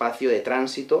un espacio de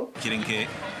tránsito. Quieren que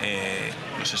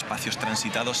los espacios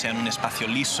transitados sean un espacio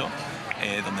liso,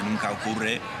 donde nunca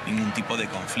ocurre ningún tipo de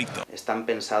conflicto. Están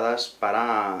pensadas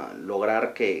para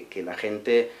lograr que la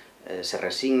gente se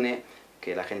resigne,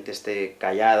 que la gente esté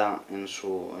callada en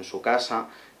su casa,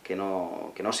 que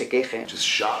no se queje. Just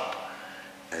shop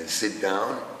and sit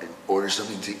down and order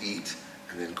something to eat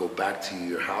and then go back to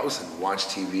your house and watch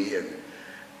TV and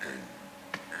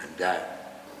that.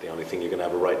 The only thing you're going to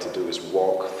have a right to do is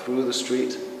walk through the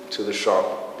street to the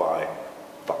shop, buy,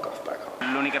 fuck off back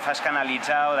home. L'únic que fa és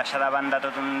canalitzar o deixar de banda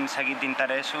tot un seguit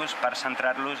d'interessos per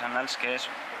centrar-los en els que,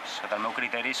 sota el meu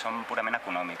criteri, són purament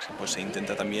econòmics. Pues se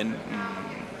intenta también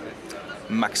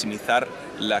maximizar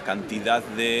la cantidad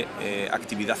de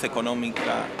actividad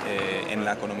económica en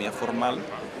la economía formal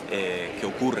que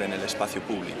ocurre en el espacio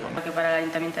público. Porque para el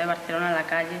Ayuntamiento de Barcelona la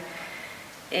calle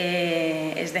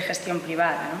es de gestión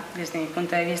privada, ¿no? Desde mi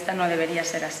punto de vista no debería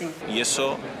ser así. Y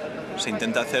eso se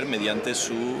intenta hacer mediante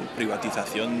su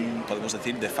privatización, podemos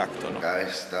decir, de facto, ¿no? Cada vez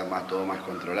está todo más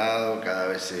controlado, cada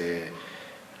vez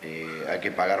hay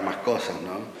que pagar más cosas,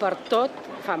 ¿no? Per tot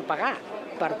fan pagar,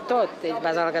 per tot.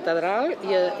 Vas a la catedral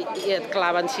i et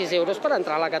claven 6 euros per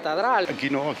entrar a la catedral. Aquí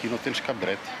no tens cap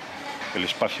dret.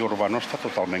 L'espai urbà està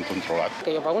totalment controlat.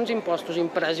 Que jo pago uns impostos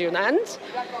impressionants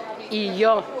i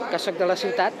jo, que sóc de la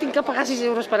ciutat, tinc que pagar 6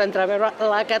 euros per entrar a veure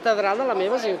la catedral de la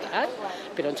meva ciutat.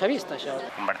 Però on s'ha vist això?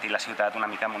 Convertir la ciutat una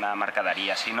mica en una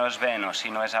mercaderia. Si no és ven o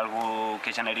si no és algú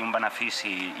que generi un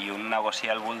benefici i un negoci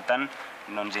al voltant,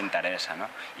 no ens interessa, no?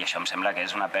 I això em sembla que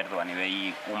és una pèrdua a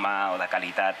nivell humà o de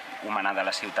qualitat humana de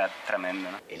la ciutat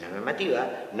tremenda, ¿no? En la normativa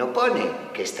no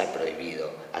pone que está prohibido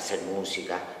hacer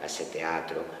música, hacer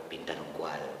teatro, pintar un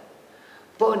cuadro.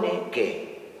 Pone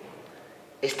que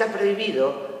está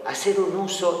prohibido hacer un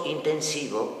uso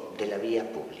intensivo de la vía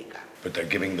pública. But they're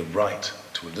giving the right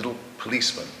to a little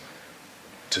policeman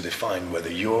to define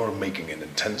whether you're making an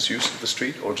intense use of the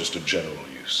street or just a general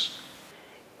use.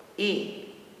 Y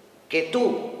que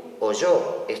tú o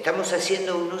yo estamos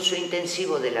haciendo un uso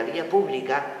intensivo de la vía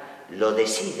pública, lo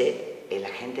decide el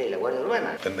agente de la Guardia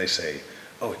Urbana. Then they say,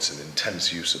 oh, it's an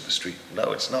intense use of the street.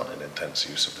 No, it's not an intense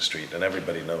use of the street, and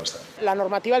everybody knows that. La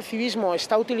normativa del civismo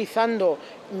está utilizando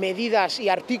medidas y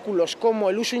artículos como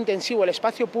el uso intensivo del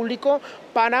espacio público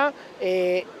para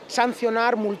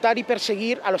sancionar, multar y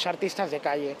perseguir a los artistas de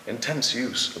calle. Intense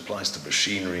use applies to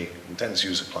machinery, intense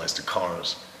use applies to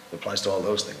cars, applies to all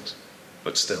those things.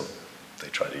 But still, they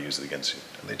try to use it against you,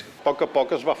 and they do. A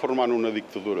poc es va formant una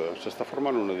dictadura, s'està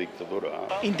formant una dictadura.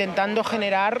 Intentando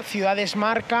generar ciudades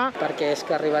marca. Perquè és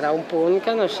que arribarà un punt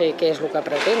que no sé què és el que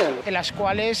pretenen. En las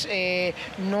cuales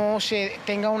no se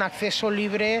tenga un acceso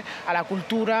libre a la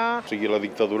cultura. O sigui, la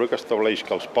dictadura que estableix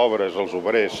que els pobres, els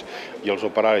obrers i els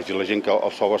operaris i la gent que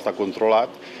el sou està controlat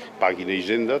paguin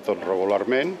hisenda tot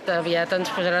regularment. Aviat ens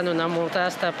posaran una multa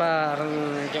hasta per,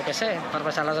 jo què sé, per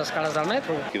baixar les escales del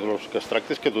metro. I del que es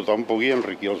tracta és que tothom pugui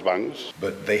enriquir els bancs.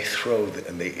 But they throw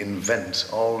and they invent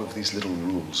all of these little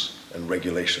rules and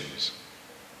regulations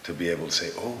to be able to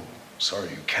say, oh, sorry,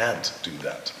 you can't do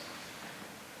that.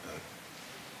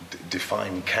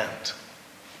 Define can't.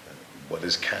 What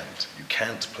is can't? You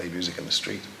can't play music in the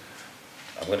street.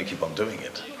 I'm going to keep on doing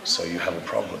it, so you have a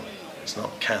problem. It's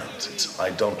not can't, it's I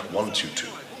don't want you to.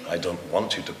 I don't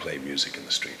want you to play music in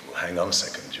the street. Well, hang on a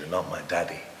second, you're not my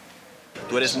daddy.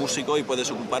 Tú eres músico y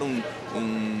puedes ocupar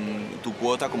tu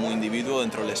cuota como individuo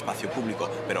dentro del espacio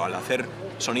público, pero al hacer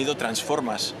sonido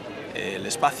transformas el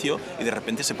espacio y de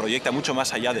repente se proyecta mucho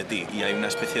más allá de ti y hay una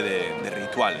especie de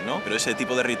ritual, ¿no? Pero ese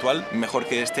tipo de ritual mejor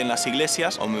que esté en las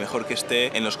iglesias o mejor que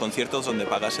esté en los conciertos donde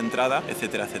pagas entrada,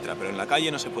 etcétera, etcétera, pero en la calle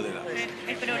no se puede dar.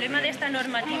 El problema de esta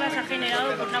normativa se ha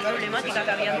generado por una problemática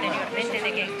que había anteriormente,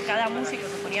 de que cada músico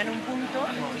se ponía en un punto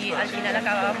y al final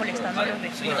acababa molestando a los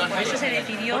vecinos. Por eso se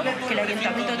decidió que el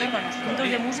ayuntamiento tenga unos puntos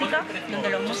de música donde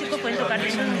los músicos pueden tocar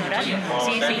dentro de un horario.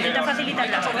 Sí, se intenta facilitar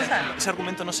las cosas. Ese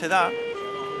argumento no se da,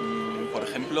 por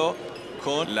ejemplo,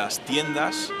 con las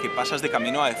tiendas que pasas de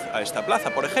camino a esta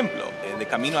plaza. Por ejemplo, de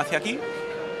camino hacia aquí,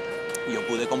 yo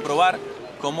pude comprobar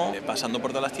cómo, pasando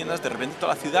por todas las tiendas, de repente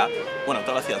toda la ciudad,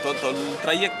 todo el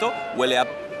trayecto huele a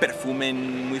perfume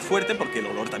muy fuerte, porque el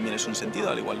olor también es un sentido,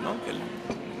 al igual, ¿no?, que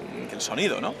el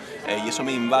sonido, ¿no? Y eso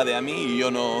me invade a mí y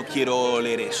yo no quiero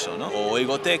oler eso, ¿no? O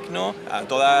oigo tecno a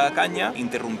toda caña,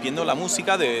 interrumpiendo la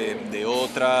música de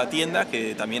otra tienda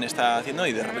que también está haciendo,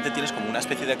 y de repente tienes como una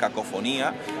especie de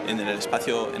cacofonía en el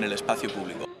espacio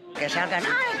público. Que salgan,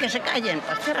 ¡ay, que se callen!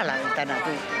 Pues cierra la ventana tú.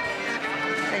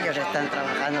 Ellos están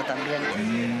trabajando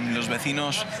también. Los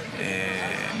vecinos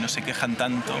no se quejan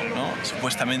tanto, ¿no?,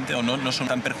 supuestamente, o no son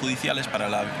tan perjudiciales para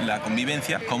la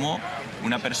convivencia como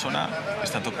una persona que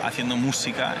está haciendo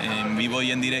música en vivo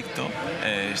y en directo,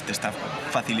 te está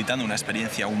facilitando una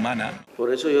experiencia humana.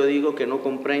 Por eso yo digo que no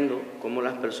comprendo cómo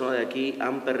las personas de aquí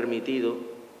han permitido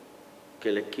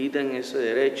que les quiten ese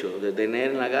derecho de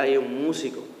tener en la calle un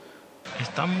músico.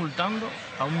 Están multando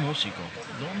a un músico.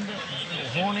 ¿Dónde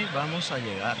cojones vamos a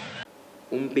llegar?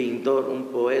 Un pintor, un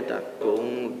poeta, o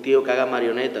un tío que haga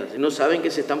marionetas. No saben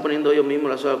que se están poniendo ellos mismos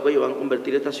la soga al cuello, van a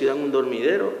convertir esta ciudad en un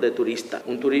dormidero de turistas.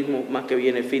 Un turismo más que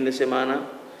viene fin de semana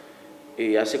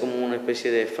y hace como una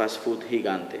especie de fast food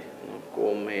gigante, ¿no?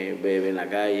 Come, bebe en la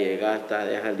calle, gasta,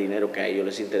 deja el dinero que a ellos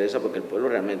les interesa porque el pueblo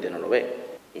realmente no lo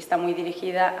ve. Está muy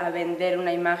dirigida a vender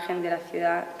una imagen de la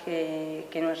ciudad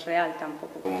que no es real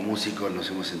tampoco. Como músicos nos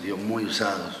hemos sentido muy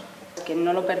usados. Que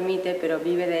no lo permite, pero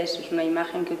vive de eso, es una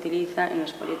imagen que utiliza en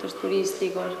los folletos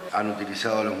turísticos. Han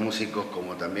utilizado a los músicos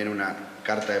como también una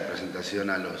carta de presentación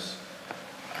a los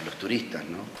turistes,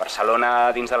 no?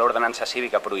 Barcelona, dins de l'ordenança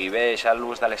cívica, prohibeix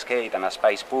l'ús de l'skate en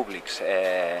espais públics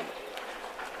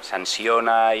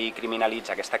sanciona i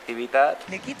criminalitza aquesta activitat.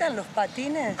 ¿Le quitan los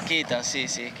patines? Quitan, sí,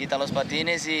 quitan los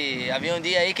patines y había un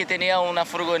día ahí que tenía una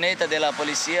furgoneta de la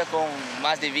policía con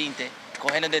más de 20,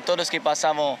 cogiendo de todos que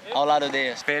pasaban al lado de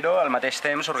ellos. Però al mateix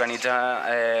temps organitza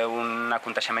un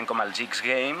aconteixement com els X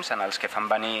Games, en els que fan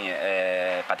venir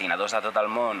patinadors de tot el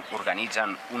món,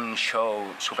 organitzen un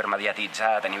show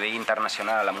supermediatitzat a nivell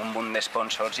internacional amb un munt de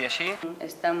sponsors i així.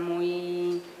 Están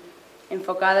muy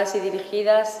enfocadas y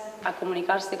dirigidas a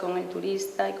comunicarse con el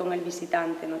turista y con el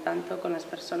visitante, no tanto con las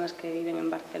personas que viven en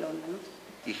Barcelona, ¿no?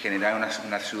 Y generar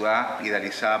una ciudad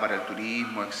idealizada para el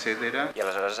turismo, etc. I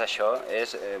aleshores això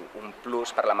és un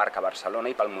plus per la marca Barcelona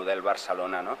i pel model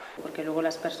Barcelona, ¿no? Porque luego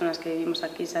las personas que vivimos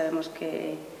aquí sabemos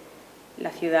que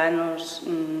la ciudad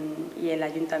y el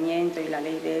ayuntamiento y la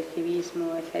ley de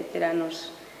civismo, etcétera,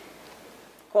 nos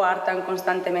coartan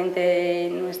constantemente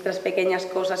nuestras pequeñas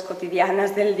cosas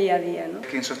cotidianas del día a día, ¿no? Es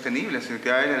que insostenible, sino que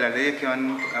cada vez las leyes que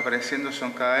van apareciendo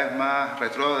son cada vez más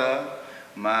retrógradas,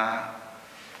 más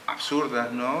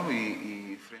absurdas, ¿no?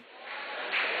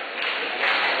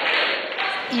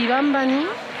 I van venir,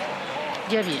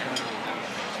 hi havia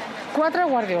 4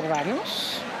 guàrdies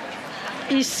urbanos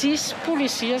i 6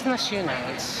 policies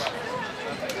nacionals.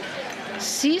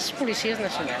 6 policies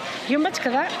nacionals. Jo em vaig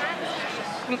quedar...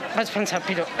 Vaig pensar,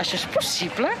 però això és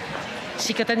possible?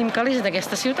 Sí que tenim calés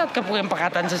d'aquesta ciutat que puguem pagar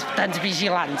tants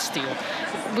vigilants, tio.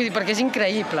 Vull dir, perquè és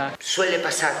increïble. Suele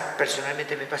pasar,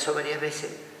 personalmente me pasó varias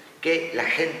veces, que la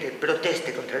gente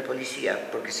proteste contra el policía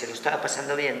porque se lo estaba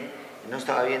pasando bien, no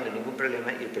estaba viendo ningún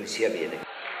problema y el policía viene.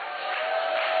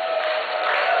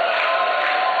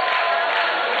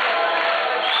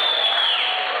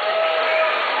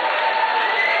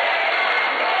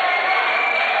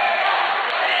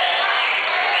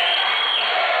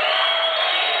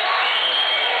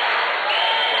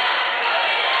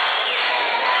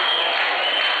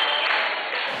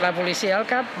 La policia al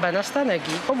cap van estar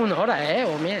aquí com una hora,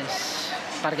 o més.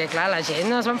 Perquè, clar, la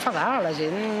gent es va enfadar, la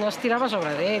gent no es tirava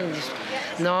sobre d'ells.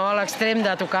 No a l'extrem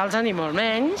de tocar-los ni molt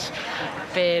menys,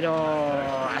 però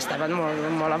estaven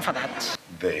molt enfadats.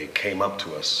 They came up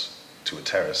to us, to a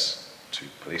terrace, to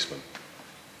policemen,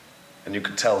 and you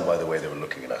could tell by the way they were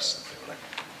looking at us that they were like...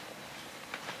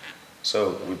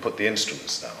 So we put the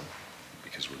instruments down,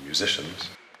 because we're musicians.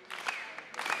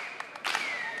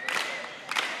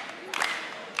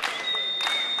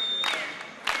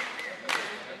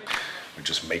 We're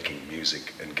just making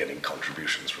music and getting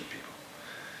contributions from people.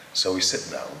 So we sit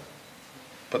down,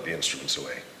 put the instruments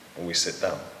away, and we sit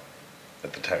down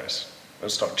at the terrace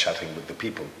and start chatting with the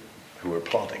people who are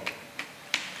applauding.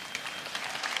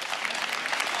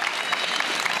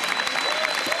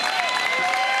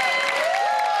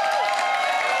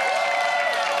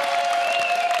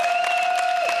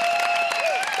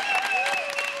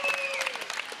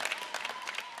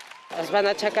 Es van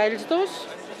aixecar ells dos,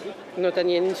 no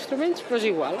tenien instruments, però és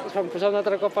igual. Es van posar un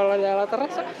altre cop allà a la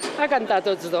terrassa a cantar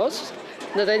tots dos.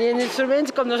 No tenien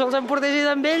instruments, com no se'ls emportessin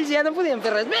amb ells, ja no podien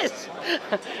fer res més.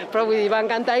 Però vull dir, van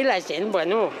cantar i la gent,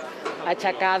 bueno,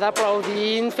 aixecada,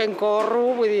 aplaudint, fent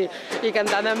corro, vull dir, i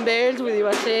cantant amb ells, vull dir,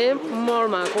 va ser molt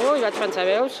maco. I vaig pensar,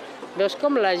 veus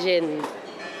com la gent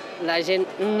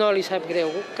no li sap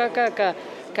greu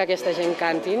que aquesta gent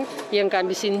cantin i en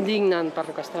canvi s'indignen per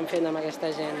el que estan fent amb aquesta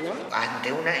gent, ¿no?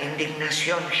 Ante una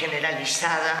indignación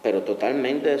generalizada. Pero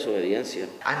totalmente desobediencia.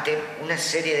 Ante una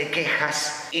serie de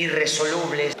quejas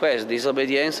irresolubles. Pues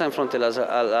desobediencia en frente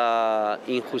a la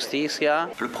injusticia.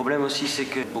 Le problème aussi, c'est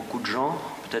que beaucoup de gens,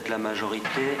 peut-être la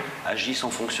majorité, agissent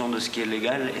en fonction de ce qui est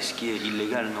légal et ce qui est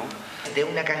illégal, ¿no? De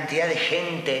una cantidad de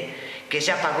gente que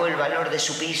ya pagó el valor de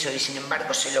su piso y sin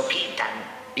embargo se lo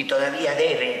quitan. Y todavía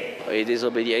debe. Y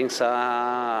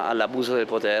desobediencia al abuso del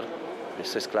poder,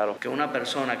 eso es claro. Que una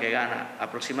persona que gana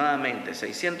aproximadamente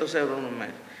 600 euros en un mes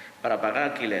para pagar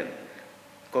alquiler,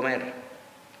 comer,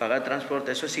 pagar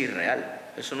transporte, eso es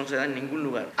irreal, eso no se da en ningún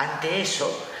lugar. Ante eso,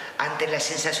 ante la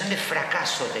sensación de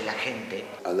fracaso de la gente.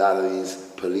 A lot of these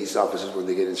police officers, when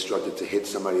they get instructed to hit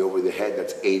somebody over the head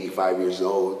that's 85 years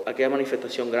old. Aquella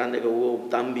manifestación grande que hubo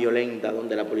tan violenta,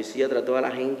 donde la policía trató a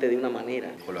la gente de una manera.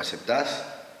 O lo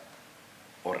aceptás,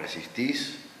 o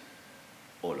resistís,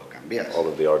 o lo cambiás. All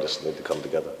of the artists need to come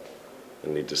together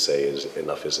and need to say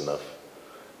enough is enough.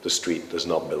 The street does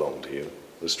not belong to you.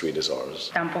 The street is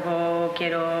ours. Tampoco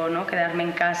quiero quedarme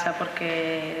en casa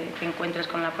porque te encuentres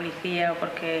con la policía o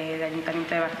porque el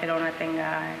Ayuntamiento de Barcelona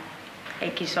tenga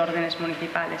X órdenes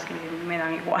municipales que me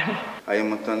dan igual. Hay un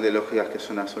montón de lógicas que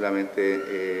son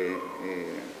absolutamente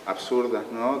absurdas,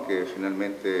 ¿no? Que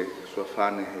finalmente su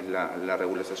afán es la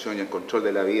regularización y el control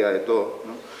de la vida de todos,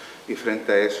 ¿no? Y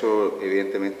frente a eso,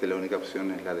 evidentemente, la única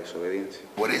opción es la desobediencia.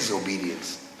 What is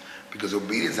obedience? Because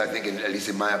obedience, I think, at least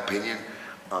in my opinion,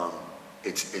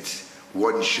 it's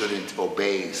one shouldn't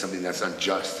obey something that's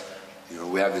unjust. You know,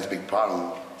 we have this big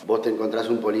problem. Vos te encontrás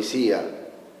un policía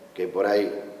que por ahí,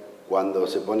 cuando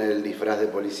se pone el disfraz de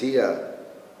policía,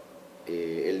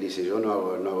 él dice, yo no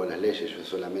hago las leyes, yo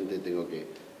solamente tengo que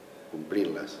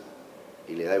cumplirlas.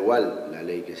 Y le da igual la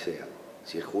ley que sea,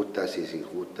 si es justa, si es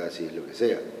injusta, si es lo que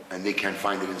sea. And they can't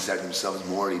find it inside themselves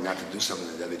morally not to do something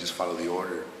like that, they just follow the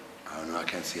order. I don't know, I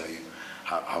can't see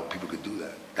how people could do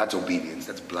that. That's obedience,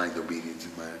 that's blind obedience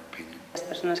in my opinion. Las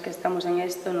personas que estamos en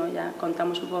esto, ¿no? Ya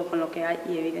contamos un poco con lo que hay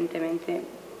y evidentemente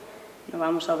no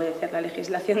vamos a obedecer la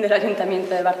legislación del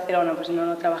Ayuntamiento de Barcelona, pues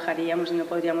no trabajaríamos y no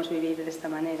podríamos vivir de esta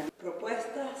manera.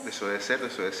 ¿Propuestas? Desobedecer.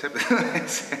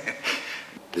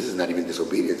 This is not even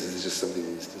disobedience, this is just something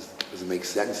that just doesn't make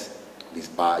sense. These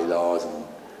bylaws and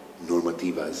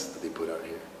normativas that they put out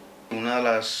here. Una de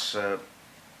les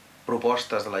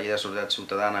propostes de la llei de seguretat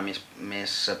ciutadana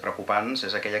més preocupants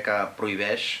és aquella que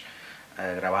prohibeix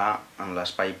gravar en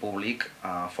l'espai públic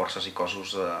forces i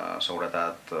cossos de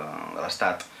seguretat de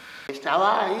l'Estat.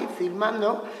 Estaba ahí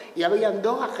filmando y habían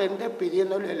dos agentes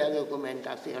pidiéndole la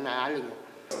documentación a alguien.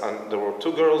 And there were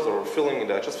two girls that were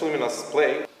just filming us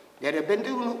play. De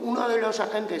repente uno de los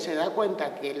agentes se da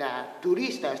cuenta que la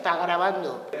turista está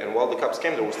grabando. And while the cops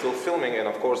came, they were still filming, and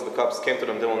of course the cops came to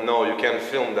them telling them, no, you can't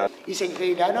film that. Y se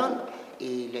giraron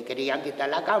y le querían quitar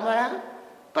la cámara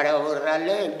para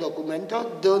borrarle el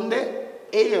documento donde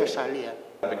ellos salían.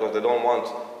 Because they don't want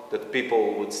that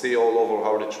people would see all over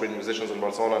how they treat musicians in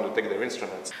Barcelona and they take their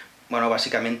instruments. Bueno,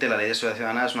 básicamente la ley de seguridad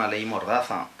ciudadana es una ley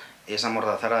mordaza. Es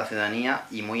amordazar a la ciudadanía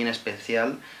y muy en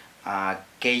especial a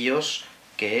aquellos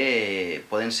que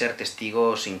pueden ser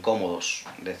testigos incómodos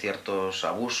de ciertos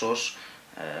abusos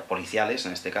policiales,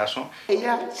 en este caso.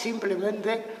 Ella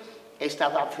simplemente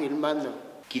estaba filmando.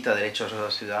 Quita derechos a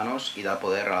los ciudadanos y da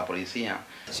poder a la policía.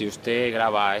 Si usted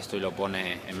graba esto y lo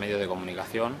pone en medios de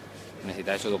comunicación,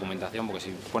 necesita su documentación, porque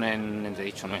si pone en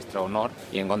entredicho nuestro honor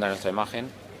y en contra de nuestra imagen,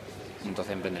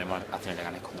 entonces emprenderemos acciones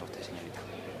legales contra usted, señorita.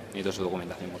 Necesito su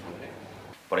documentación, por favor.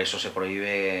 Por eso se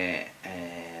prohíbe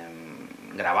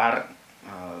grabar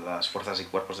las fuerzas y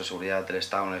cuerpos de seguridad del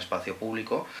Estado en el espacio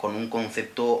público con un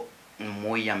concepto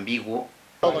muy ambiguo.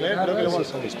 Con él, creo que lo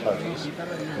son mis padres.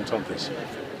 Entonces,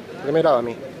 primero a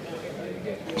mi.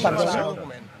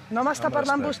 No m'està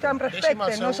parlant vostè amb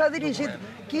respecte, no s'ha dirigit.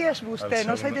 Qui és vostè?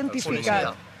 No s'ha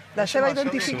identificat. La seva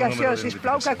identificació,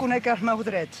 sisplau, que conec els meus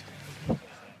drets.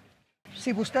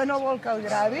 Si vostè no vol que el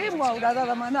gravi, m'ho haurà de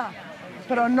demanar.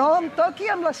 Però no em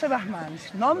toqui amb les seves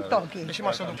mans, no em toqui.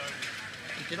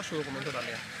 Y quiero su documento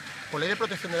también. Por ley de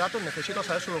protección de datos necesito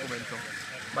saber su documento.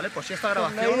 ¿Vale? Pues si esta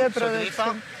grabación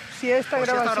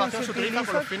se utiliza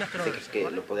con los fines que no deben. Es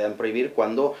que lo podrían prohibir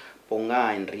cuando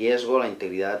ponga en riesgo la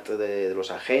integridad de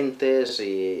los agentes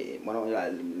y bueno,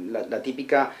 la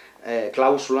típica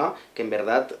cláusula que en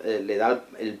verdad le da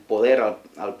el poder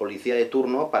al policía de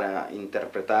turno para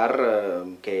interpretar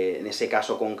que en ese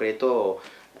caso concreto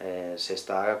se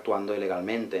está actuando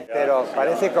ilegalmente. Pero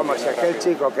parece como si aquel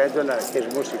chico que es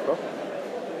músico,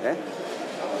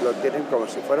 lo tienen como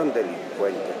si fuera un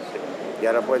delincuente. Y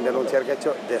ahora pueden denunciar que ha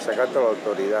hecho desacato a la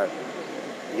autoridad.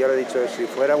 Y yo le he dicho, si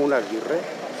fuera un Aguirre,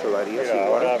 se lo harías igual.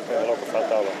 Ahora es lo que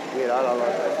faltaba. Mira, ahora lo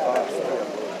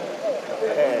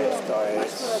esto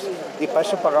es... Y para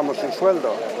eso pagamos un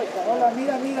sueldo. Hola,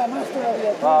 mira, más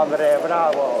todavía. ¡Hombre,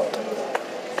 bravo!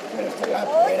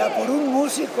 Era por un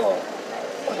músico.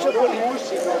 Ocho por un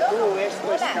músico, tú,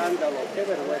 esto es escándalo, qué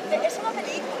vergüenza. Es una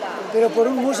película. Pero por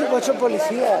un músico, 8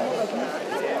 policías.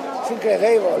 Es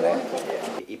increíble,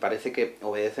 Y parece que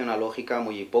obedece a una lógica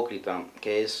muy hipócrita,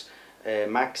 que es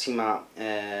máxima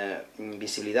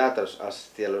visibilidad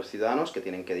hacia los ciudadanos, que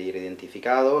tienen que ir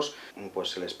identificados, pues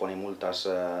se les pone multas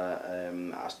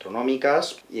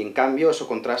astronómicas, y en cambio eso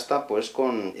contrasta pues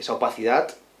con esa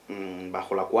opacidad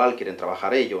bajo la cual quieren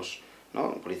trabajar ellos,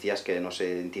 ¿no? Policías que no se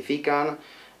identifican,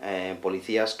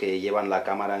 policías que llevan la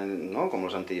cámara, ¿no? Como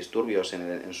los antidisturbios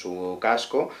en su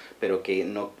casco, pero que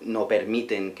no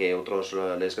permiten que otros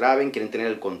les graben, quieren tener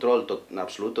el control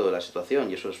absoluto de la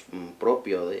situación, y eso es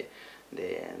propio de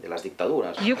les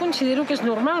dictadures. Jo considero que és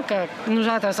normal que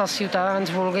nosaltres, els ciutadans,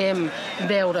 vulguem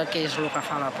veure què és el que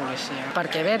fa la policia.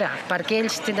 Perquè, a veure, perquè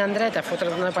ells tenen dret a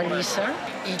fotre's una pallissa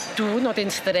i tu no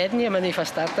tens dret ni a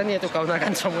manifestar-te ni a tocar una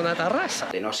cançó en una terrassa.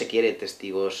 No se quiere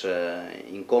testigos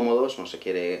incómodos, no se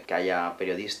quiere que haya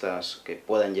periodistas que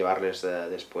puedan llevarles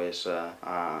después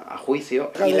a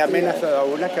juicio. Y le amenazó a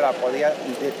una que la podía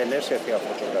detener si hacía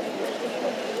fotografías.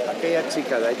 Aquella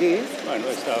chica de allí,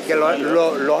 que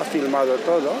lo ha filmado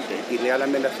todo y le han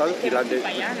amenazado y la han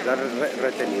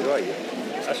retenido ahí.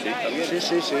 Ah, sí, también. Sí,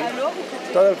 sí, sí.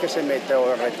 Todo el que se mete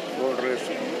o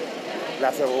le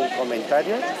hace algún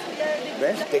comentario,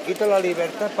 ¿ves? Te quito la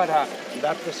libertad para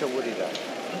darte seguridad.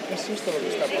 Es esto lo que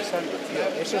está pasando,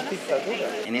 tío. Eso es dictadura.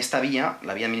 En esta vía,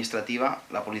 la vía administrativa,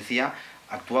 la policía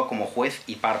actúa como juez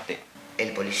y parte.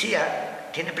 El policía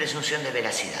tiene presunción de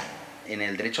veracidad. En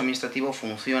el derecho administrativo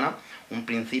funciona un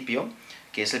principio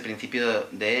que es el principio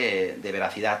de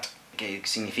veracidad, que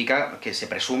significa que se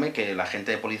presume que el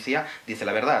agente de policía dice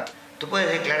la verdad. Tú puedes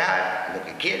declarar lo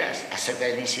que quieras acerca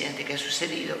del incidente que ha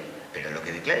sucedido, pero lo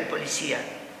que declara el policía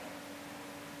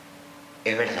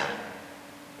es verdad,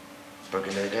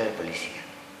 porque lo declara el policía.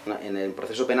 En el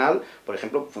proceso penal, por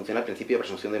ejemplo, funciona el principio de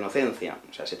presunción de inocencia.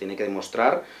 O sea, se tiene que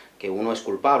demostrar que uno es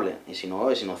culpable y si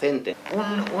no, es inocente.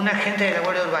 Un agente de la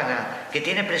Guardia Urbana que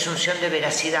tiene presunción de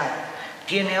veracidad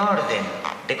tiene orden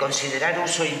de considerar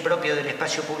uso impropio del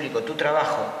espacio público tu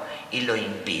trabajo y lo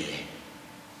impide,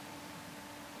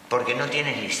 porque no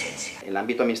tienes licencia. En el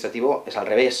ámbito administrativo es al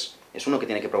revés. Es uno que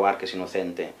tiene que probar que es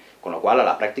inocente, con lo cual a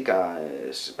la práctica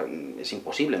es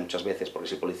imposible muchas veces, porque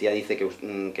si el policía dice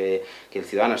que el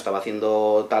ciudadano estaba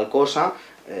haciendo tal cosa,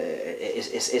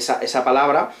 esa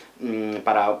palabra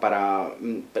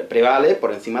prevale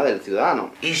por encima del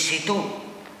ciudadano. Y si tú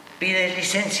pides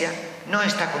licencia, no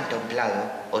está contemplado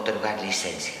otorgar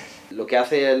licencias. Lo que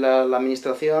hace la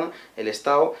administración, el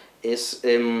Estado, es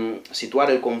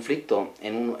situar el conflicto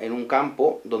en un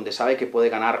campo donde sabe que puede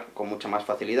ganar con mucha más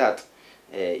facilidad.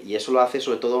 Y eso lo hace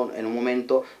sobre todo en un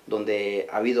momento donde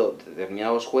ha habido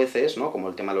determinados jueces, ¿no? Como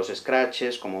el tema de los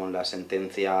scratches, como la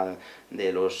sentencia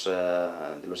de los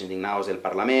indignados del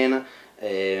Parlamento,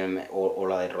 o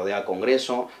la de rodea al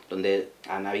Congreso, donde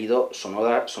han habido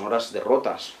sonoras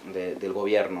derrotas del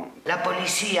gobierno. La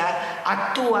policía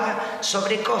actúa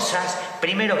sobre cosas,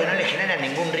 primero, que no le generan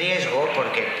ningún riesgo,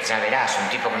 porque ya verás, un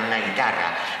tipo con una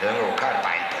guitarra, lo vengo a buscar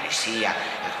para el policía,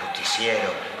 el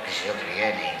justiciero, qué sé yo, que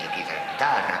viene y le quita la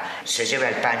guitarra, se lleva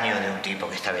el paño de un tipo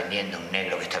que está vendiendo, un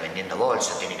negro que está vendiendo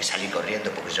bolsa, tiene que salir corriendo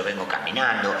porque yo vengo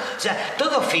caminando, o sea,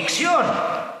 todo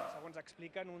ficción.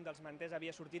 Expliquen, un dels manters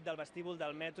havia sortit del vestíbul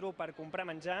del metro per comprar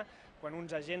menjar quan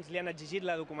uns agents li han exigit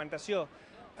la documentació.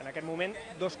 En aquest moment,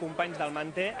 dos companys del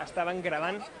manter estaven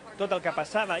gravant tot el que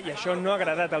passava i això no ha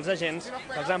agradat als agents,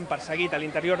 que els han perseguit a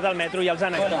l'interior del metro i els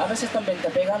han agradat. Bueno, a veces también te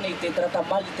pegan y te tratan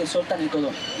mal y te soltan y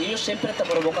todo. Y ellos siempre te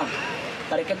provocan.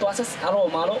 Para que tú haces algo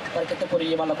malo, para que te pueden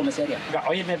llevar a la comisaría.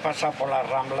 Hoy me he pasado por la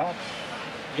Rambla.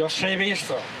 Yo os he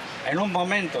visto en un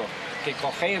momento que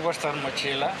cogéis vuestras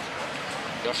mochilas.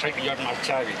 Yo soy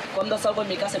Marchavi. Cuando salgo de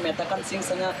mi casa me atacan sin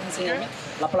enseñarme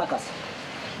las placas.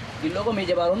 Y luego me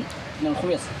llevaron en el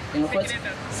juez.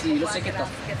 Sí, los secretas.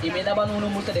 Y me daban una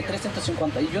multa de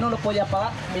 350. Y yo no lo podía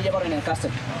pagar, me llevaron en el cárcel.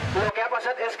 Lo que ha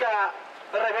pasado es que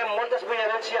rebem moltes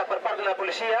violencia por parte de la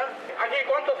policía. Aquí,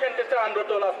 ¿cuánta gente está han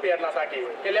roto las piernas aquí?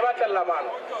 Que levanten la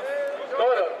mano.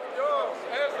 Todos.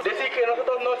 Decir que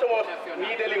nosotros no somos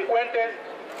ni delincuentes,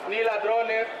 ni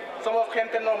ladrones. Somos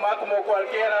gente normal como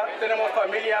cualquiera, tenemos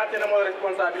familia, tenemos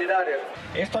responsabilidades.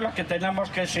 Esto es lo que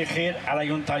tenemos que exigir al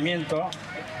ayuntamiento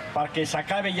para que se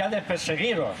acabe ya de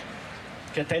perseguiros,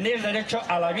 que tenéis derecho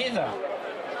a la vida.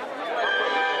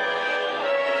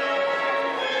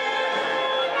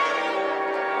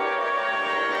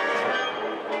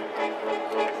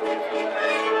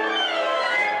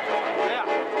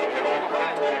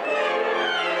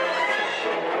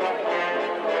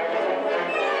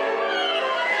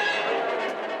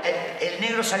 El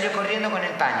negro salió corriendo con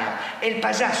el paño. El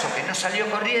payaso que no salió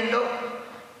corriendo,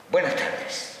 buenas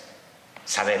tardes.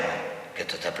 Sabemos que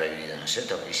esto está prohibido, ¿no es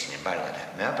cierto? Y sin embargo,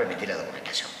 me va a permitir la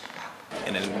documentación.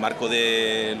 En el marco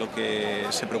de lo que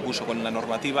se propuso con la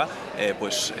normativa,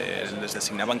 les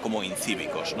designaban como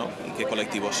incívicos, ¿no? ¿Y qué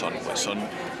colectivos son? Pues son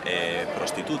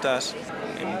prostitutas,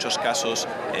 en muchos casos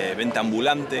venta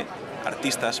ambulante,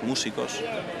 artistas, músicos,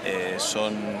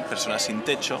 son personas sin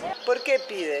techo. ¿Por qué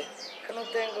pide?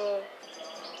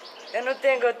 Yo no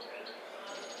tengo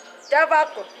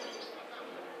tabaco.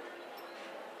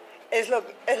 ¿Es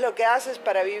lo que haces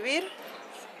para vivir?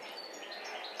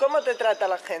 ¿Cómo te trata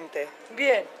la gente?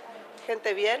 Bien.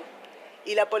 ¿Gente bien?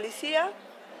 ¿Y la policía?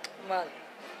 Mal.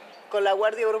 ¿Con la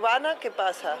Guardia Urbana qué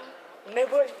pasa? Me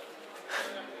voy.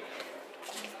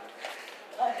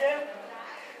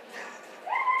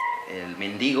 El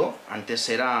mendigo antes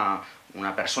era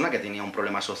una persona que tenía un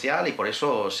problema social y por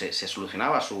eso se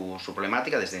solucionaba su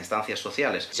problemática desde instancias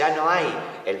sociales. Ya no hay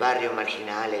el barrio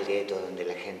marginal, el gueto, donde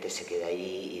la gente se queda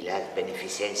ahí y la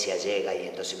beneficencia llega y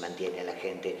entonces mantiene a la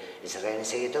gente encerrada en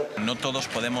ese gueto. No todos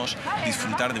podemos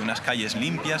disfrutar de unas calles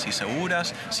limpias y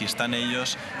seguras si están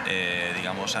ellos,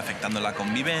 digamos, afectando la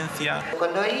convivencia.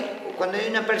 Cuando hay cuando hay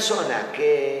una persona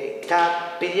que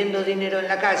está pidiendo dinero en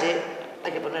la calle,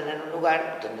 hay que ponerla en un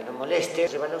lugar donde no moleste,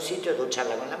 llevarla a un sitio,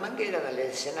 ducharla con la manguera, darle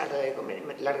de cenar, darle de comer,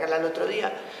 largarla al otro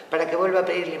día para que vuelva a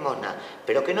pedir limosna,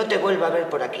 pero que no te vuelva a ver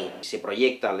por aquí. Se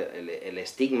proyecta el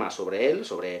estigma sobre él,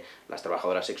 sobre las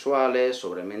trabajadoras sexuales,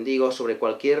 sobre mendigos, sobre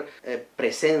cualquier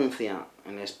presencia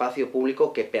en el espacio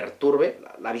público que perturbe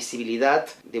la visibilidad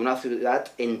de una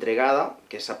ciudad entregada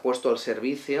que se ha puesto al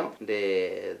servicio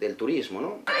del turismo,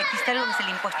 ¿no? Existe algo que es el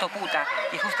impuesto puta,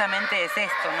 y justamente es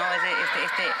esto, ¿no?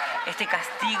 Este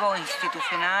castigo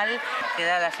institucional que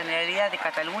da la Generalidad de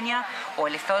Cataluña o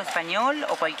el Estado español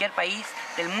o cualquier país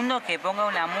del mundo que ponga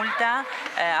una multa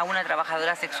a una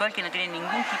trabajadora sexual que no tiene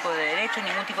ningún tipo de derecho,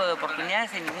 ningún tipo de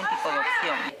oportunidades y ningún tipo de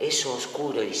opción. Eso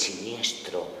oscuro y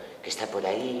siniestro que está por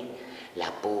ahí,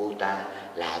 la puta,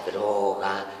 la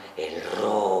droga, el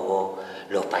robo,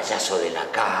 los payasos de la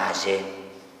calle,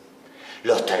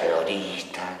 los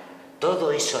terroristas,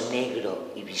 todo eso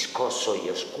negro y viscoso y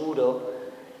oscuro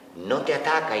no te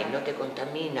ataca y no te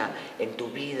contamina en tu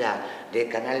vida de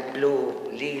Canal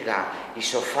Plus, Liga y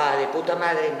sofá de puta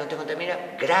madre, no te contamina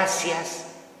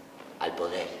gracias al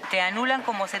poder. Te anulan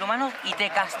como ser humano y te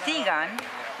castigan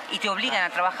y te obligan a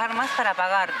trabajar más para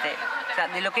pagarte. O sea,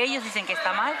 de lo que ellos dicen que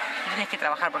está mal, tienes que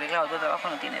trabajar, porque claro, tu trabajo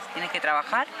no tienes. Tienes que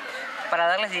trabajar para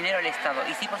darles dinero al Estado.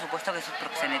 Y sí, por supuesto que eso es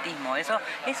proxenetismo. Eso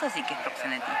sí que es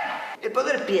proxenetismo. El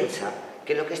poder piensa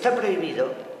que lo que está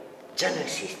prohibido ya no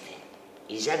existe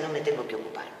y ya no me tengo que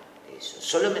ocupar de eso.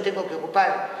 Solo me tengo que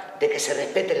ocupar de que se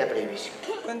respete la prohibición.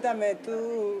 Cuéntame,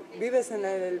 ¿tú vives en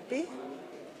el PI?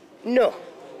 No.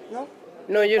 ¿No?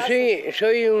 No, yo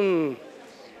soy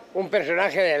un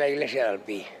personaje de la iglesia del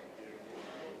Pi.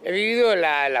 He vivido en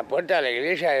la puerta de la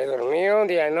iglesia, he dormido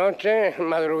día y noche,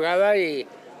 madrugada y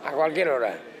a cualquier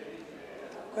hora.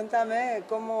 Cuéntame,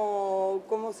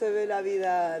 ¿cómo se ve la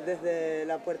vida desde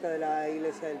la puerta de la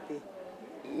iglesia del Pi?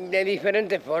 De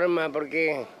diferentes formas,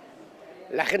 porque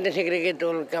la gente se cree que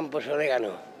todo el campo es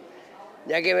orégano,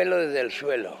 ya hay que verlo desde el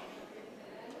suelo.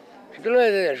 Si tú lo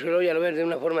ves desde el suelo ya lo ves de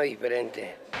una forma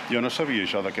diferente. Jo no sabia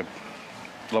això de que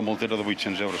la multa era de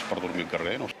 800 euros per dormir al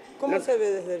carrer. No? ¿Cómo se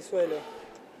ve desde el suelo?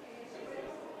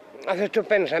 Haces tus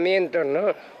pensamientos,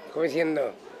 ¿no? Como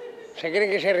diciendo, se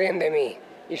creen que se ríen de mí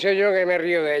y soy yo que me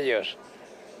río de ellos.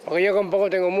 Porque yo con poco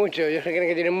tengo mucho, ellos se creen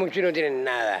que tienen mucho y no tienen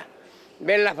nada.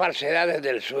 Ven la falsedad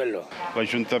desde el suelo.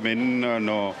 L'Ajuntament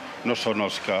no són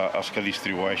els que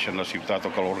distribueixen la ciutat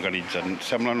o que l'organitzen.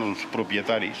 Semblen uns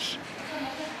propietaris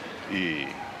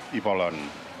i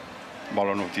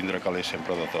volen obtindre calés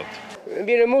sempre de tot.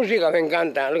 Viene música, me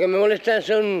encanta. Lo que me molesta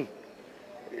son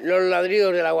los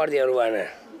ladridos de la Guardia Urbana.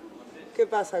 ¿Qué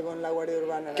pasa con la Guardia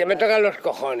Urbana? Que me tocan los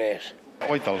cojones.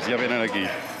 Oita'ls, ja venen aquí.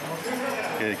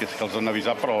 Que els han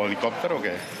avisat per l'helicòpter o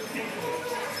què?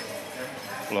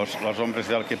 Los hombres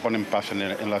del que ponen paz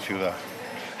en la ciudad.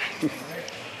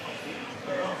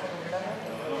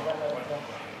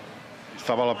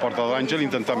 Estava a la porta de l'Àngel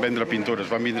intentant vendre pintures.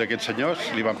 Van vindre aquests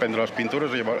senyors, li van prendre les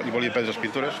pintures, li volien prendre les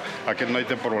pintures. Aquest noi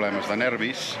té problemes de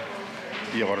nervis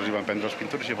i llavors li van prendre les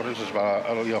pintures i llavors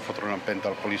li va fotre una empenta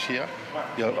al policia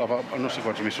i no sé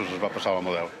quants mesos es va passar a la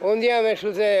model. Un día me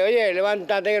sucede, oye,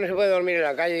 levántate que no se puede dormir en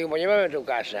la calle. Digo, pues llévame a tu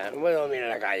casa. No puedo dormir en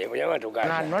la calle, pues llévame a tu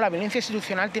casa. No, la violencia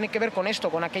institucional tiene que ver con esto,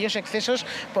 con aquellos excesos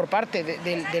por parte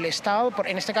del Estado,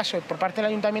 en este caso por parte del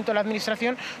Ayuntamiento de la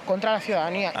Administración, contra la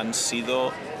ciudadanía. Han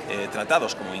sido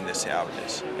tratados como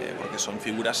indeseables, porque son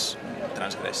figuras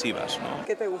transgresivas, ¿no?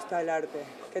 ¿Qué te gusta el arte?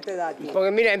 ¿Qué te da a ti?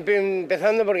 Porque mira,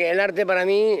 empezando porque el arte para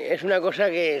mí es una cosa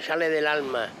que sale del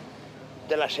alma,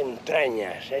 de las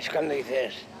entrañas. Es cuando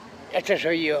dices, este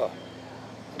soy yo,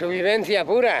 tu vivencia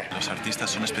pura. Los artistas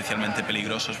son especialmente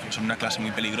peligrosos, son una clase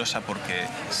muy peligrosa porque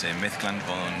se mezclan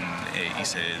y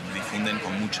se difunden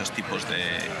con muchos tipos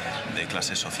de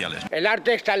clases sociales. El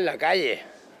arte está en la calle.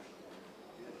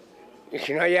 Y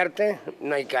si no hay arte,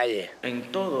 no hay calle.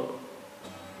 En todo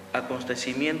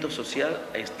acontecimiento social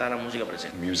está la música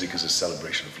presente. Music is a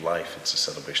celebration of life, it's a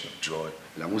celebration of joy.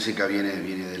 La música viene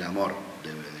del amor de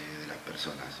las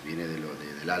personas, viene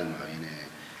del alma,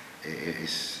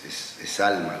 es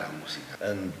alma la música.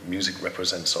 And music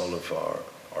represents all of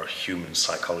our human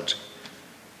psychology.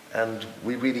 And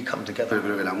we really come together. Pero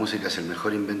creo que la música es el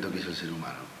mejor invento que hizo el ser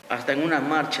humano. Hasta en una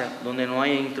marcha donde no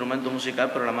hay instrumento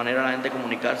musical, pero la manera de la gente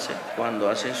comunicarse, cuando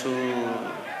hacen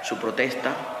su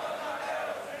protesta,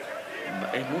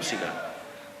 es música.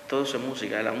 Todo eso es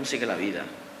música, la música es la vida.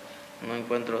 No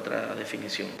encuentro otra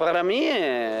definición. Para mí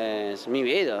es mi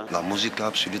vida. La música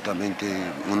absolutamente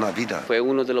una vida. Fue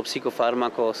uno de los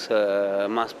psicofármacos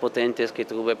más potentes que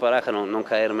tuve para no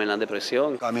caerme en la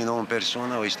depresión. Caminó una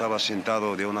persona o estaba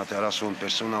sentado de una terraza, una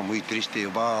persona muy triste,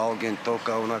 va, alguien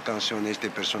toca una canción, esta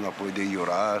persona puede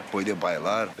llorar, puede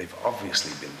bailar. They've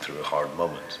obviously been through a hard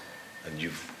moment and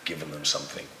you've given them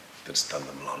something that's done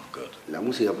them a lot of good. La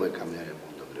música puede cambiar el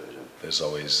mundo, creo yo. There's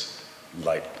always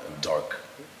light and dark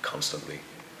constantly.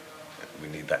 We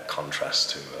need that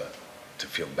contrast to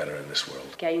feel better in this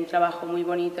world. Que hay un trabajo muy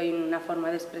bonito y una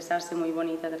forma de expresarse muy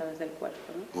bonita a través del cuerpo,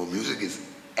 ¿no? Well, music is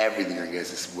everything, I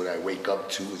guess. It's what I wake up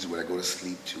to, it's what I go to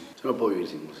sleep to. Yo no puedo vivir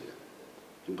sin música.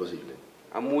 Imposible.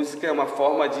 A música é uma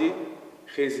forma de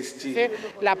resistir.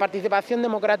 La participación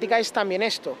democrática es también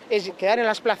esto, es quedar en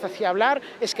las plazas y hablar,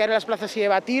 es quedar en las plazas y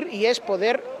debatir y es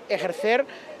poder ejercer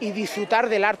y disfrutar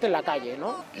del arte en la calle,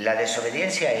 ¿no? La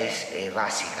desobediencia es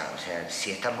básica, o sea,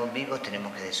 si estamos vivos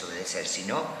tenemos que desobedecer, si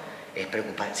no,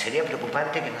 sería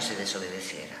preocupante que no se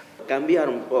desobedeciera. Cambiar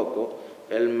un poco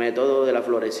el método de la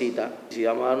florecita, si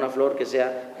vamos a dar una flor que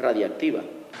sea radiactiva.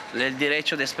 El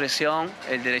derecho de expresión,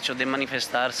 el derecho de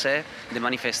manifestarse, de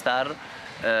manifestar,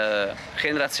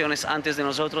 generaciones antes de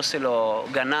nosotros se lo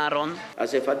ganaron.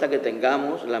 Hace falta que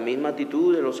tengamos la misma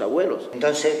actitud de los abuelos.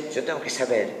 Entonces, yo tengo que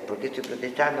saber por qué estoy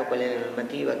protestando, cuál es la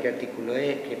normativa, qué artículo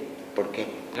es, por qué.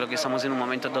 Creo que estamos en un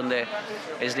momento donde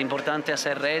es importante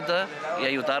hacer red y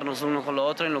ayudarnos uno con lo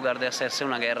otro en lugar de hacerse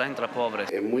una guerra entre pobres.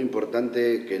 Es muy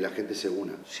importante que la gente se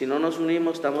una. Si no nos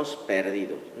unimos, estamos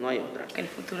perdidos, no hay otra. Que el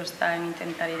futuro está en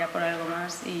intentar ir a por algo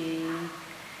más y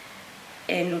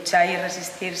en luchar y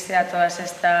resistirse a todas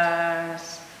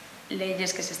estas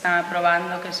leyes que se están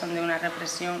aprobando, que son de una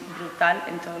represión brutal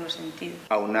en todos los sentidos.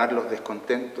 Aunar los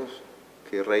descontentos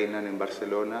que reinan en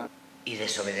Barcelona. Y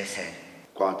desobedecer.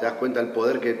 Cuando te das cuenta del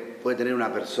poder que puede tener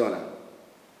una persona,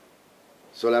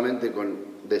 solamente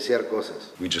con desear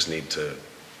cosas. We just need to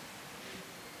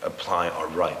apply our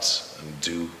rights and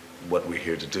do what we're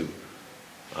here to do.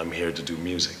 I'm here to do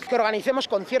music. Que organicemos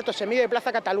conciertos en medio de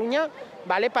Plaza Cataluña,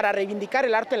 ¿vale? Para reivindicar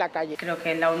el arte en la calle. Creo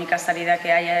que la única salida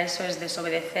que hay a eso es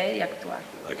desobedecer y actuar.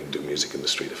 I can do music in the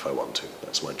street if I want to.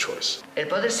 That's my choice. El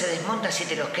poder se desmonta si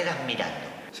te los quedas mirando.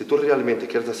 Si tú realmente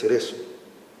quieres hacer eso,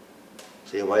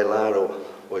 sea bailar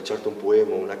o echarte un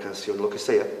poema, una canción, lo que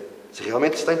sea, si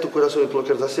realmente está en tu corazón y tú lo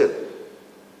quieres hacer,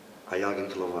 hay alguien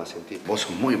que lo va a sentir. Vos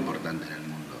sos muy importante en el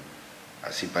mundo,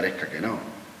 así parezca que no,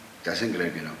 te hacen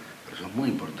creer que no. Eso es muy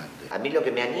importante. A mí lo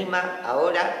que me anima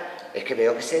ahora es que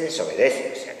veo que se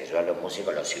desobedece, o sea, que yo a los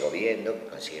músicos los sigo viendo, que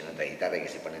consiguen otra guitarra y que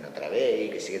se ponen otra vez y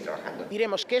que siguen trabajando.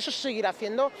 Diremos que eso se seguirá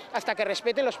haciendo hasta que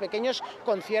respeten los pequeños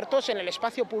conciertos en el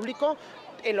espacio público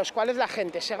en los cuales la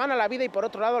gente se gana la vida y por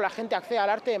otro lado la gente accede al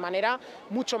arte de manera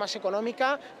mucho más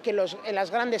económica que en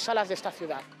las grandes salas de esta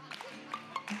ciudad.